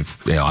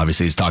 They've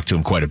obviously he's talked to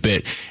him quite a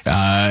bit.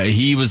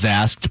 He was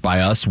asked by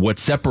us what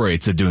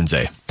separates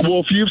Odunze. Well,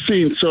 if you've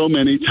seen so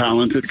many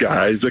talented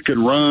guys that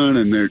can run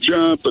and their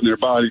jump and their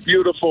body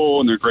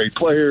beautiful and they're great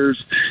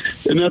players,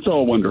 and that's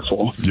all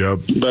wonderful. Yep.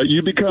 But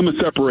you become a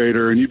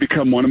separator and you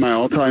become one of my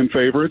all-time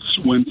favorites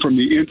when from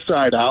the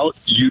inside out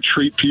you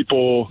treat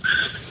people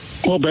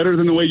better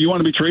than the way you want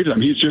to be treated.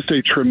 He's just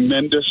a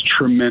tremendous,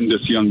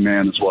 tremendous young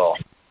man as well.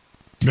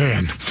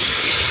 Man,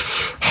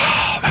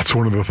 that's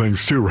one of the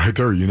things too right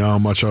there. You know how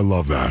much I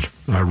love that.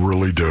 I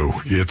really do.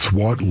 It's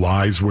what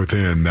lies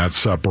within that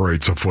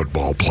separates a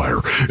football player.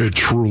 It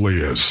truly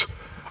is.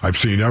 I've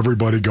seen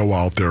everybody go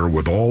out there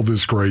with all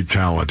this great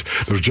talent.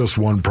 There's just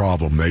one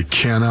problem. They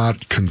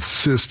cannot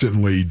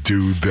consistently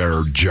do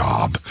their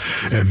job.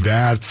 And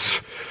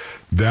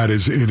that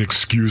is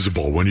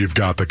inexcusable when you've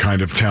got the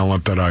kind of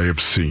talent that I have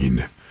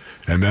seen.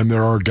 And then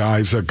there are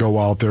guys that go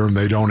out there and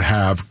they don't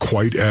have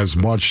quite as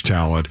much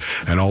talent,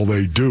 and all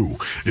they do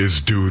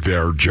is do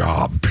their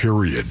job,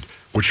 period.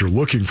 What you're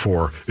looking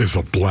for is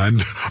a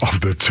blend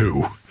of the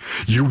two.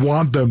 You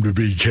want them to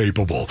be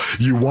capable.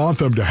 You want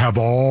them to have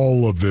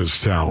all of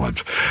this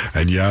talent.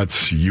 And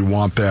yet you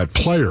want that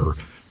player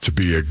to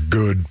be a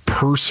good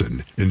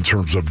person in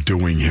terms of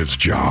doing his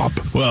job.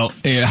 Well,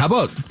 how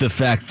about the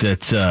fact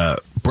that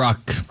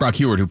Brock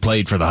Heward, who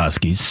played for the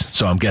Huskies,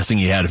 so I'm guessing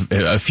he had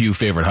a few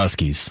favorite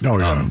Huskies,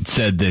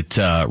 said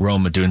that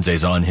Rome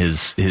Odunze's on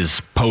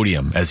his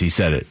podium, as he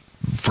said it,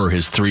 for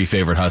his three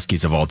favorite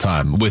Huskies of all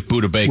time, with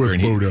Buda Baker. With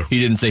and Buda.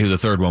 He didn't say who the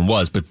third one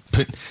was, but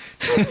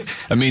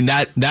I mean,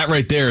 that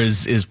right there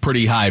is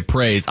pretty high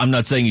praise. I'm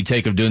not saying you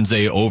take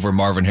Odunze over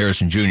Marvin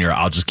Harrison Jr.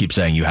 I'll just keep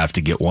saying you have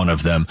to get one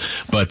of them.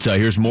 But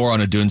here's more on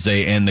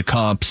Odunze and the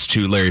comps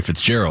to Larry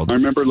Fitzgerald. I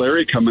remember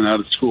Larry coming out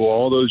of school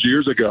all those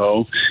years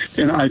ago,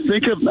 and I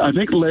think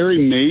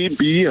Larry may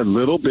be a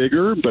little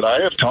bigger, but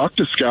I have talked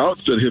to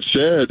scouts that have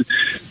said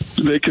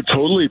they could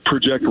totally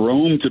project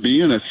Rome to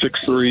be in a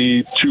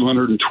 6'3",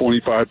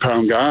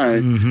 225-pound guy.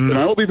 Mm-hmm. And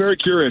I will be very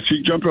curious.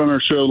 He jumped on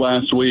our show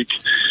last week,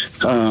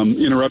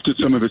 interrupted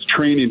some of his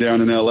training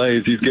down in L.A.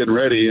 as he's getting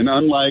ready. And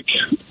unlike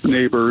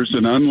Neighbors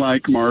and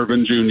unlike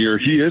Marvin Jr.,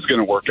 he is going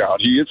to work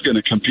out. He is going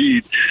to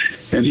compete.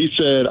 And he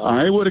said,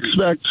 I would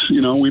expect,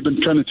 we've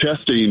been kind of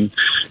testing,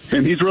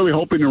 and he's really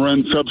hoping to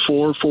run sub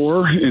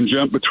 4.4 and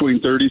jump between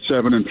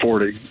 37 and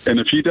 40. And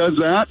if he does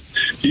that,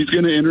 he's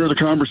going to enter the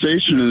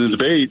conversation in the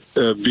debate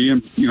of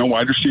being,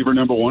 wide receiver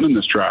number one in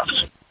this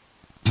draft.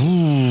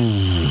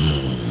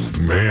 Ooh,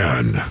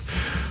 man.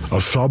 A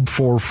sub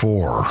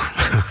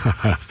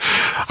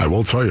 4.4. I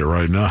will tell you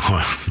right now,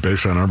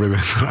 based on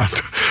everything,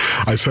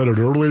 I said it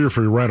earlier, if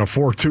he ran a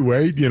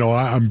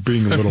 4.28, I'm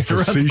being a little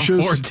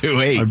facetious.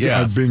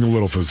 4.28, I'm being a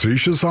little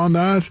facetious on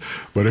that.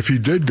 But if he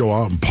did go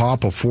out and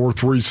pop a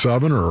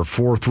 4.37 or a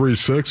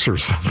 4.36 or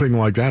something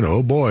like that,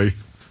 oh boy,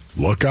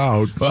 look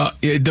out. Well,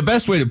 the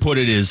best way to put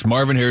it is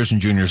Marvin Harrison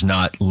Jr. is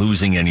not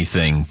losing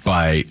anything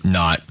by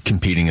not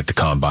competing at the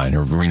combine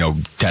or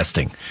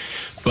testing.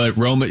 But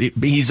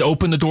he's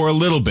opened the door a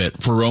little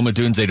bit for Rome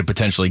Odunze to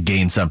potentially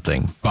gain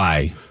something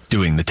by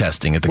doing the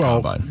testing at the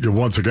combine.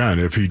 Once again,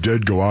 if he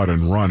did go out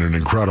and run an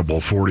incredible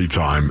 40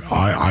 time,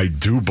 I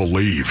do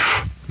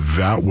believe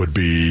that would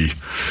be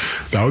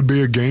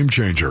a game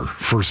changer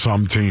for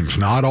some teams.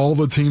 Not all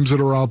the teams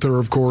that are out there,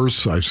 of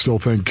course. I still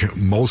think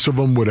most of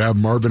them would have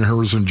Marvin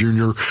Harrison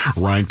Jr.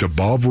 ranked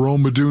above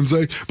Rome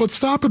Odunze. But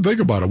stop and think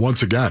about it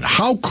once again.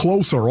 How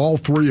close are all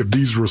three of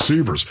these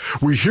receivers?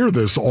 We hear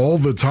this all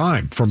the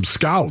time from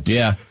scouts.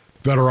 Yeah.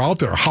 That are out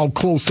there, how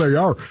close they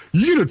are.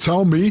 You gonna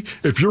tell me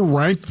if you're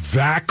ranked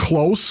that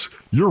close,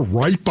 you're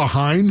right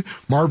behind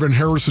Marvin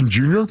Harrison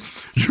Jr.?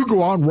 You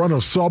go out and run a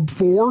sub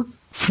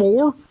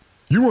 4.4?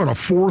 You run a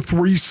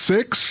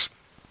 4.36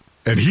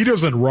 and he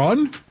doesn't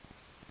run?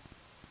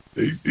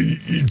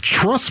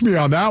 trust me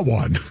on that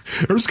one.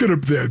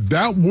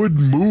 That would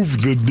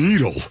move the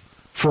needle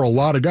for a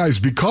lot of guys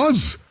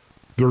because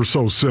they're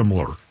so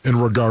similar in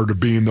regard to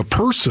being the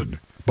person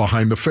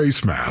behind the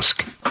face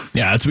mask.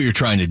 Yeah, that's what you're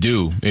trying to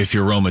do if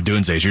you're Roma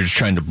Dunzes. You're just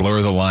trying to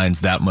blur the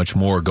lines that much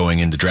more going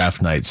into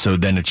draft night. So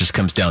then it just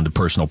comes down to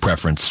personal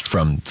preference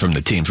from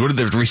the teams. What are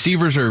the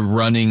receivers are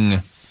running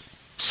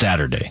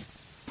Saturday,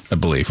 I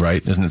believe,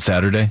 right? Isn't it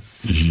Saturday?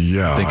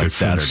 Yeah, I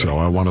think so.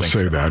 I want to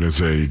say that as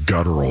a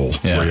guttural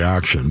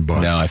reaction, but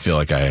now I feel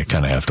like I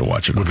kind of have to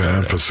watch it with an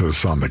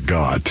emphasis on the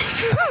gut.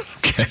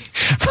 Okay.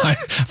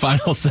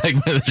 Final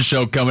segment of the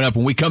show coming up.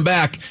 When we come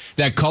back,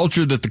 that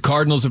culture that the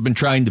Cardinals have been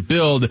trying to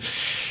build,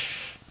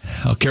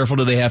 how careful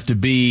do they have to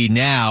be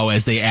now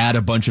as they add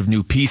a bunch of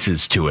new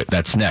pieces to it?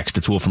 That's next.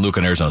 It's Wolf and Luke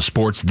on Arizona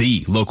Sports,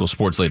 the local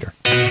sports leader.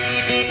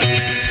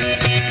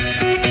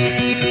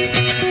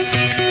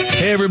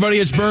 Hey everybody,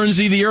 it's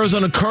Bernsey. The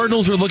Arizona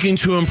Cardinals are looking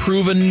to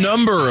improve a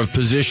number of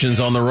positions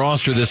on the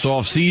roster this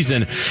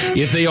offseason.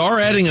 If they are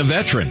adding a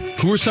veteran,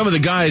 who are some of the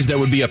guys that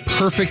would be a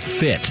perfect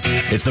fit?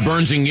 It's the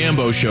Burns and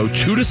Gambo Show,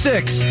 2 to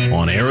 6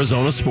 on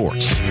Arizona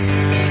Sports.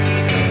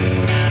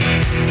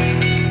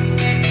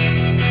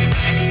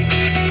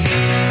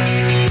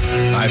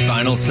 All right,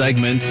 final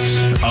segment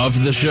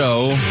of the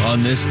show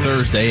on this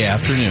Thursday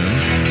afternoon.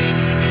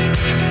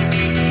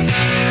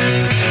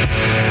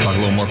 Talk a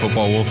little more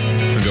football, Wolf.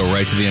 Just gonna go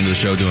right to the end of the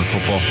show doing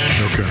football.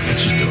 Okay.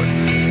 Let's just do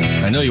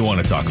it. I know you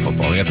want to talk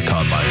football. We got the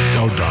combine.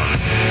 Oh, darn.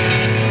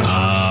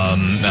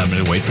 I'm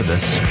going to wait for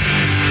this.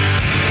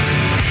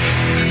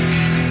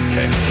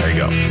 Okay, there you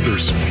go.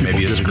 There's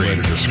maybe a screen.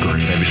 Ready to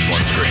screen. Maybe just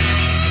one screen.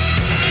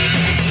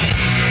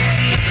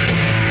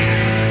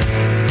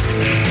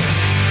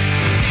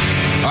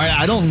 All right,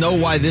 I don't know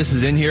why this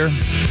is in here.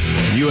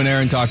 You and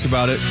Aaron talked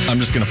about it. I'm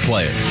just going to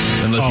play it,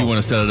 unless you want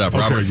to set it up.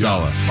 Okay, Robert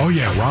Saleh. Oh,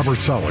 yeah, Robert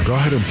Saleh. Go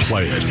ahead and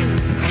play it.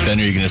 Then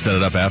are you going to set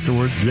it up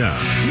afterwards? Yeah.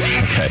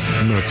 Okay.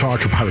 I'm going to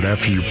talk about it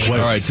after you play it.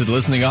 All right, to the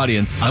listening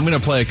audience, I'm going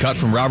to play a cut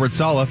from Robert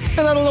Saleh,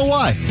 and I don't know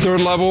why. Third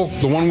level,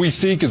 the one we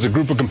seek is a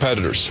group of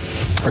competitors.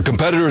 A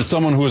competitor is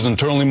someone who is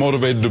internally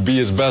motivated to be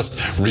his best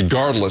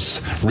regardless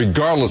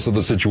of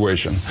the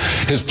situation.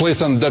 His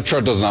place on the depth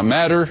chart does not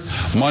matter.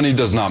 Money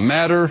does not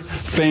matter.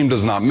 Fame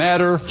does not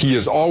matter. He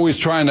is always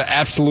trying to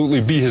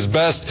absolutely be his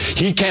best.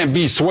 He can't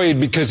be swayed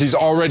because he's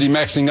already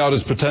maxing out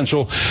his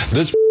potential.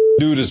 This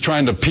dude is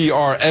trying to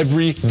PR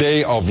every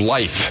day of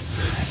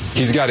life.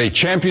 He's got a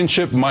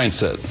championship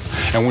mindset.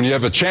 And when you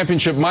have a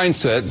championship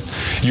mindset,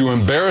 you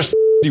embarrass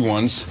the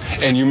ones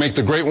and you make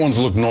the great ones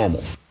look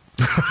normal.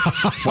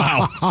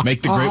 Wow.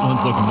 Make the great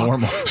ones look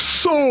normal.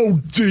 So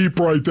deep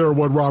right there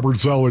what Robert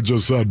Saleh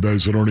just said,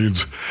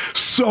 Macedonians.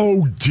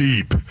 So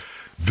deep.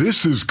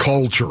 This is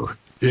culture.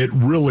 It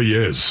really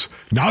is.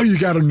 Now you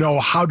got to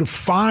know how to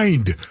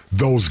find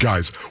those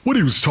guys. What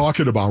he was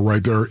talking about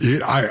right there,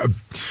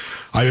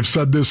 I have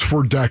said this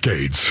for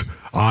decades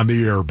on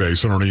the air,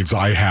 Macedonians.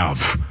 I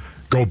have.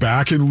 Go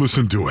back and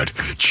listen to it.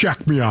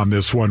 Check me on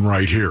this one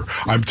right here.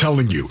 I'm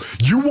telling you,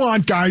 you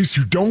want guys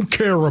who don't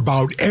care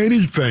about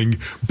anything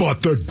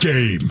but the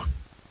game.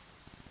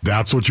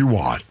 That's what you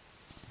want.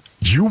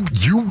 You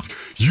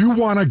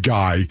want a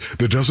guy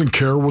that doesn't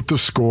care what the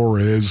score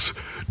is,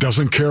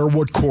 doesn't care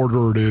what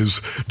quarter it is,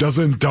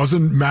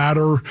 doesn't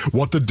matter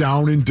what the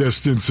down and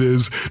distance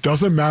is,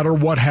 doesn't matter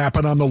what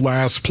happened on the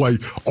last play.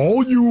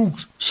 All you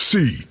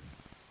see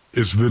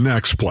is the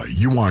next play.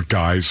 You want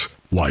guys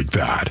like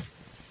that,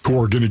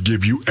 who are going to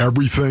give you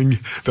everything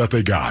that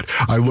they got.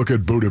 I look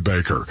at Budda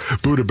Baker.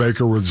 Budda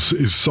Baker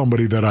is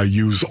somebody that I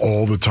use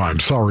all the time.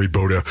 Sorry,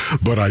 Budda,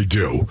 but I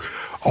do.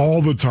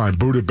 All the time,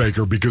 Budda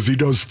Baker, because he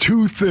does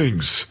two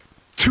things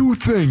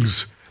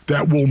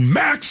that will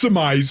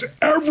maximize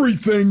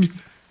everything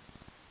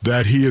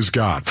that he has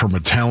got from a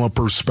talent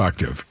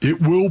perspective. It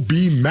will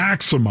be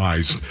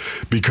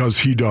maximized because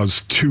he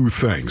does two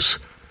things.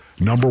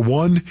 Number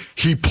one,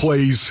 he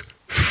plays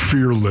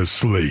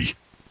fearlessly.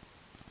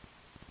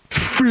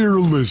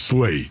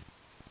 Fearlessly.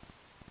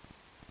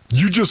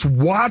 You just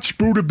watch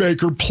Budda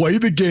Baker play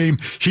the game.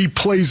 He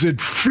plays it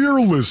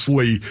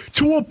fearlessly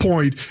to a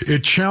point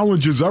it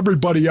challenges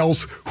everybody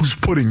else who's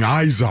putting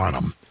eyes on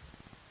him.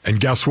 And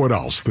guess what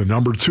else? The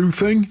number two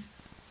thing?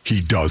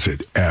 He does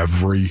it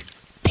every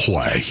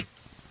play.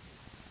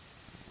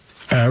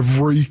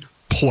 Every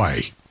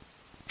play.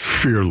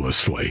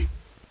 Fearlessly.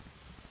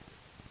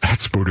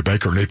 That's Budda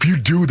Baker. And if you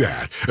do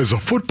that as a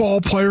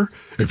football player,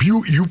 if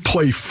you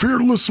play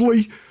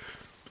fearlessly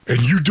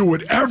and you do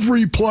it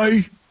every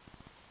play,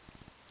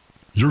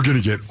 you're going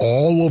to get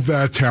all of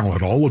that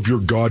talent, all of your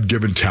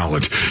God-given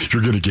talent.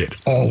 You're going to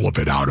get all of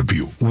it out of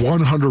you,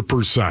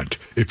 100%,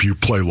 if you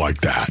play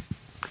like that.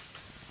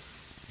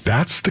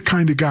 That's the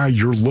kind of guy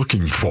you're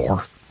looking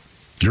for.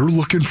 You're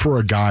looking for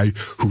a guy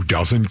who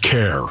doesn't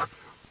care.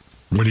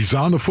 When he's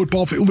on the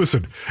football field,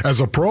 listen,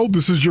 as a pro,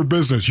 this is your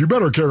business. You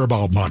better care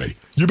about money.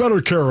 You better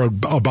care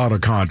about a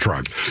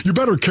contract. You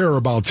better care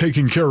about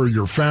taking care of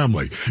your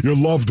family, your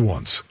loved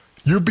ones.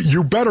 You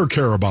better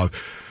care about.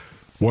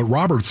 What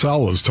Robert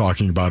Saleh is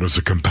talking about is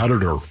a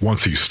competitor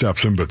once he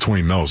steps in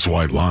between those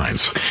white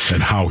lines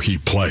and how he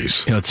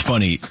plays. It's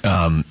funny,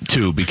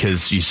 too,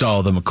 because you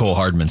saw the McCole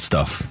Hardman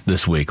stuff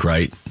this week,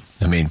 right?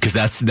 I mean, because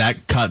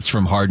that cuts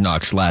from Hard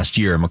Knocks last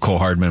year. McCole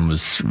Hardman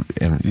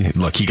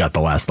he got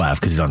the last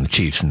laugh because he's on the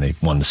Chiefs and they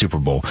won the Super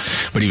Bowl.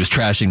 But he was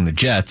trashing the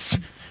Jets.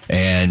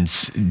 And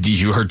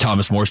you heard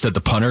Thomas Morstead,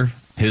 the punter,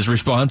 his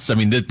response? I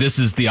mean, this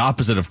is the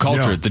opposite of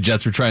culture the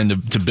Jets were trying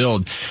to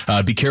build.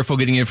 Be careful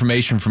getting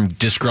information from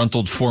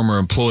disgruntled former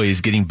employees.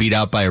 Getting beat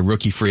out by a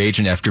rookie free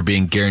agent after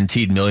being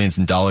guaranteed millions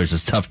in dollars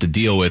is tough to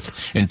deal with.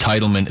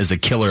 Entitlement is a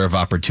killer of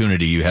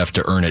opportunity. You have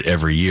to earn it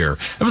every year.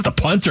 That was the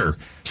punter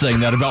saying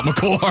that about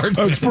McCole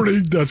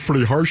Hardman. That's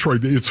pretty harsh, right?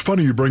 It's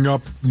funny you bring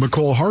up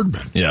McCole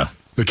Hardman. Yeah.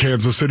 The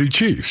Kansas City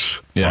Chiefs,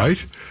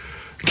 right?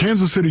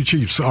 Kansas City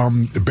Chiefs,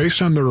 based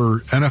on their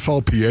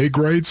NFLPA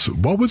grades,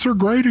 what was their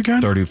grade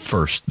again?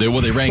 31st. They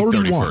ranked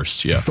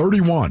 31st, yeah.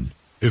 31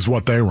 is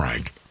what they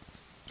rank.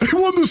 They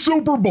won the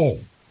Super Bowl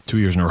 2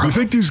 years in a row. You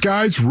think these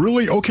guys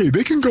really,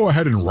 they can go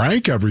ahead and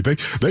rank everything.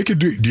 They could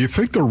do you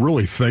think they're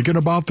really thinking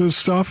about this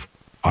stuff?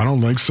 I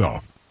don't think so.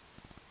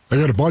 They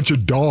got a bunch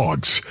of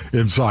dogs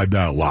inside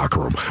that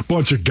locker room,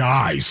 bunch of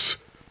guys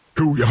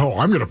who,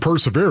 I'm going to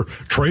persevere.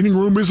 Training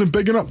room isn't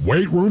big enough.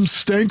 Weight room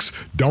stinks.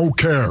 Don't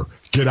care.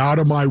 Get out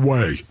of my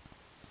way.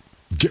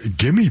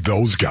 Give me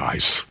those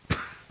guys.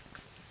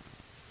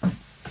 I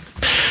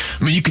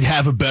mean, you could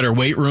have a better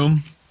weight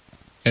room.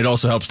 It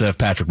also helps to have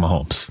Patrick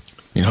Mahomes.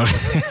 You know,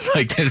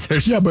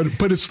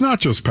 but it's not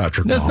just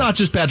Patrick Mahomes. That's not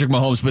just Patrick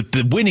Mahomes,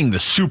 but winning the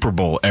Super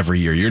Bowl every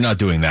year, you're not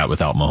doing that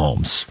without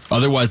Mahomes.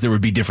 Otherwise, there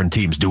would be different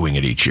teams doing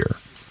it each year.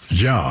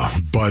 Yeah,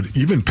 but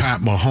even Pat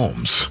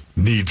Mahomes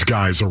needs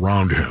guys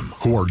around him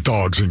who are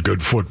dogs and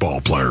good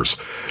football players.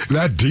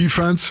 That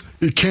defense,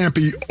 it can't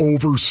be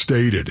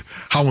overstated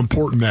how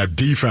important that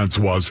defense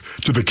was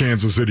to the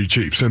Kansas City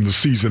Chiefs in the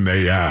season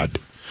they had.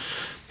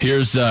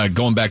 Here's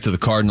going back to the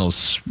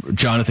Cardinals,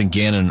 Jonathan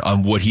Gannon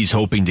on what he's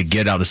hoping to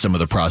get out of some of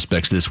the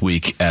prospects this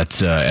week at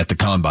the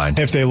Combine.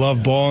 If they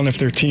love ball and if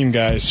they're team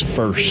guys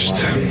first.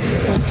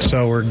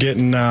 So we're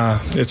getting,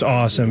 it's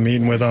awesome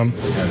meeting with them,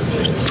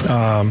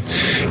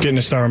 getting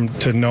to start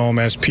to know them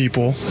as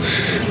people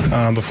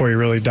before you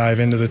really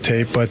dive into the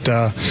tape. But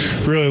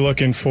really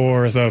looking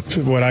for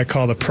what I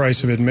call the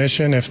price of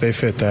admission if they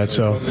fit that.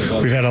 So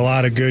we've had a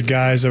lot of good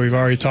guys that we've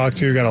already talked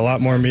to, got a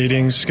lot more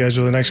meetings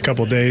scheduled the next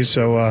couple of days.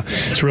 So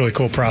it's a really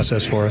cool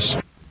process for us.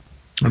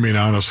 I mean,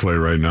 honestly,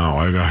 right now,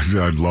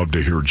 I'd love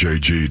to hear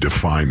JG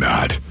define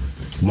that.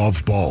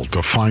 Love ball,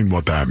 define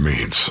what that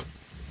means.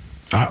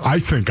 I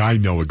think I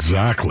know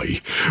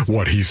exactly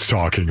what he's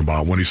talking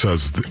about when he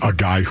says a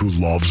guy who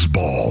loves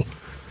ball.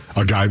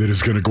 A guy that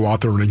is going to go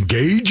out there and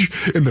engage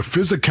in the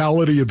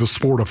physicality of the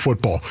sport of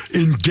football.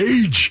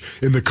 Engage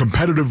in the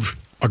competitive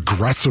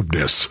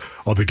aggressiveness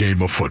of the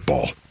game of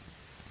football.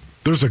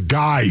 There's a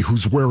guy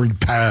who's wearing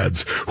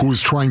pads who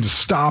is trying to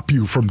stop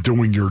you from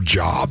doing your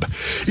job.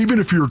 Even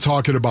if you're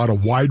talking about a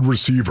wide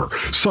receiver,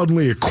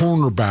 suddenly a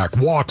cornerback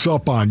walks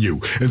up on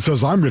you and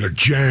says, I'm going to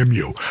jam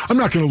you. I'm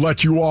not going to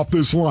let you off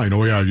this line.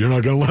 Oh, yeah, you're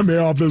not going to let me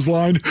off this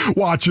line?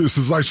 Watch this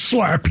as I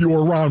slap you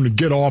around and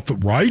get off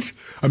it, right?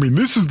 I mean,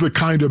 this is the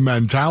kind of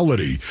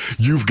mentality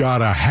you've got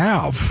to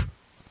have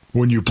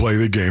when you play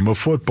the game of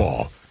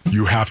football.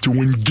 You have to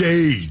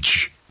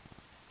engage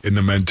in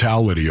the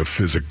mentality of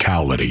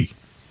physicality.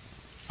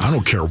 I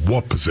don't care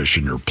what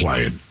position you're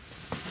playing.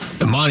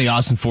 Imani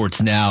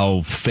Ossenfort's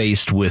now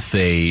faced with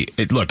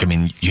look, I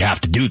mean, you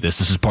have to do this.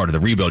 This is part of the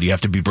rebuild. You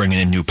have to be bringing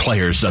in new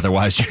players.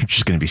 Otherwise, you're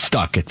just going to be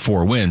stuck at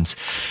 4 wins.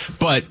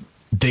 But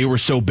they were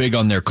so big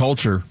on their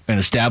culture and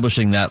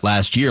establishing that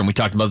last year. And we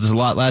talked about this a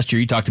lot last year.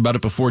 You talked about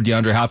it before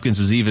DeAndre Hopkins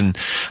was even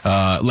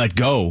let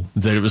go,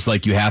 that it was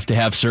like you have to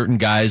have certain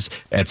guys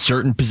at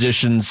certain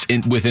positions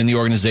within the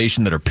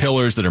organization that are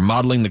pillars, that are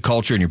modeling the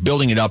culture, and you're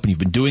building it up, and you've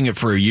been doing it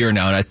for a year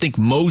now. And I think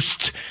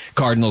most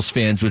Cardinals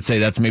fans would say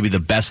that's maybe the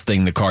best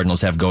thing the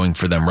Cardinals have going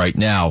for them right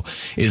now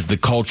is the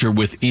culture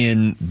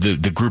within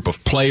the group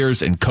of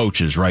players and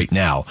coaches right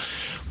now.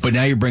 But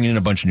now you're bringing in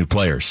a bunch of new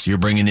players. They're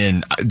going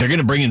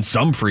to bring in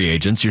some free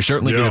agents. You're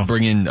certainly going to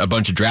bring in a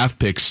bunch of draft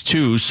picks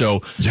too.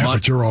 So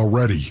but you're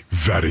already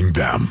vetting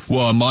them.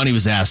 Well, Imani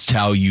was asked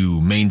how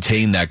you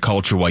maintain that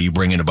culture while you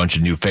bring in a bunch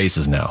of new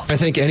faces now. I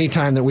think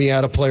anytime that we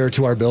add a player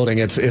to our building,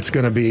 it's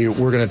going to be,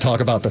 we're going to talk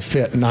about the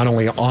fit, not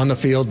only on the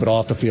field, but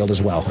off the field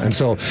as well. And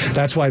so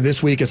that's why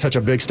this week is such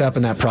a big step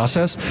in that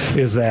process,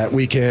 is that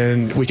we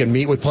can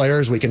meet with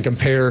players. We can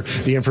compare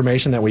the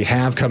information that we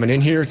have coming in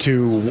here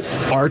to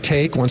our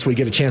take once we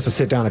get a chance to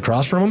sit down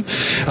across from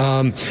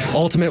them.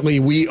 Ultimately,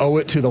 we owe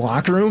it to the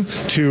locker room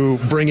to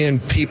bring in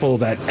people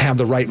that have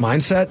the right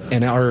mindset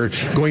and are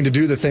going to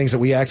do the things that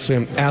we ask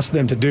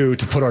them to do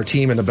to put our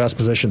team in the best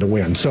position to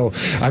win. So,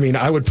 I mean,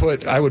 I would put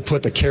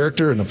the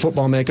character and the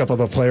football makeup of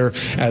a player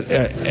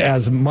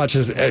as much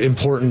as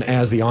important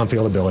as the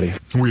on-field ability.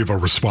 We have a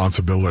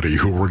responsibility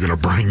who we're going to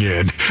bring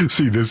in.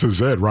 See, this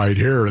is it right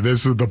here.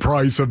 This is the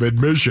price of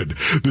admission.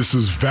 This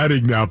is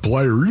vetting that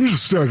player. You're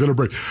just not going to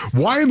bring.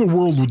 Why in the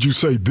world would you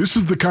say this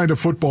is the kind of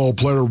football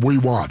player we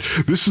want?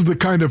 This is the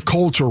kind of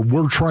culture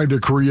we're trying to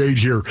create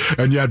here,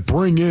 and yet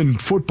bring in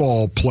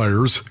football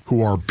players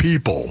who are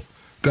people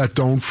that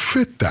don't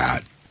fit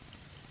that?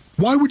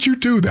 Why would you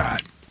do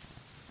that?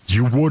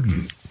 You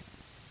wouldn't.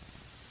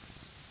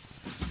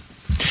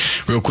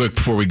 Real quick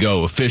before we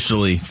go,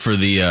 officially for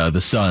the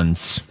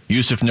Suns,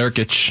 Yusuf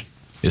Nurkic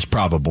is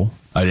probable.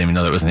 I didn't even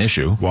know that was an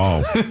issue.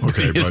 Wow.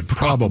 Okay, but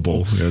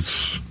probable.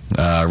 It's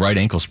right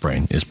ankle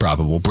sprain is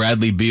probable.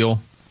 Bradley Beal,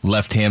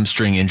 left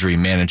hamstring injury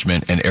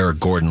management, and Eric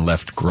Gordon,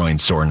 left groin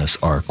soreness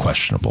are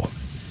questionable.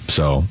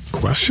 So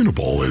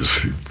questionable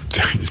is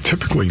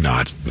typically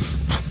not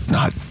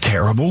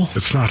terrible.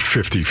 It's not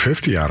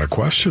 50-50 out of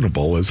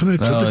questionable, isn't it?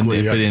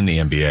 Typically, in the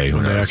NBA,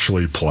 when they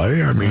actually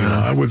play, I mean,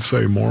 I would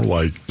say more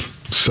like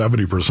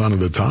 70% of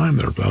the time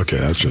they're okay.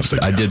 That's just a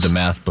guess. I did the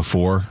math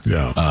before.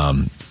 Yeah.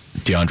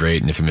 DeAndre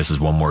Ayton, if he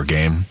misses one more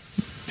game,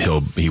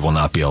 he will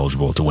not be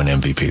eligible to win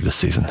MVP this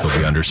season. He'll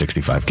be under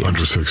 65 games.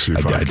 Under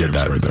 65 games, I did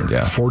that right there.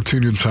 Yeah.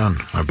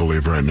 14-10, I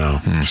believe, right now.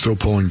 Still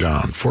pulling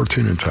down.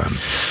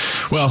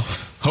 14-10. Well,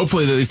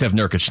 hopefully they at least have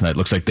Nurkic tonight.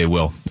 Looks like they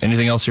will.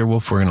 Anything else here,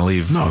 Wolf? We're going to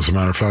leave. No, as a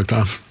matter of fact,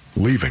 I'm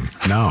leaving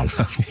now.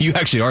 You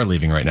actually are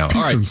leaving right now. Peace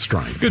all right. and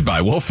strength.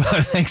 Goodbye, Wolf.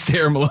 Thanks to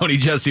Aaron Maloney,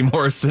 Jesse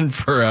Morrison.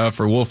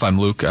 For Wolf, I'm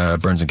Luke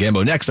Burns and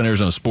Gambo. Next on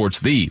Arizona Sports,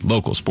 the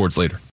local sports leader.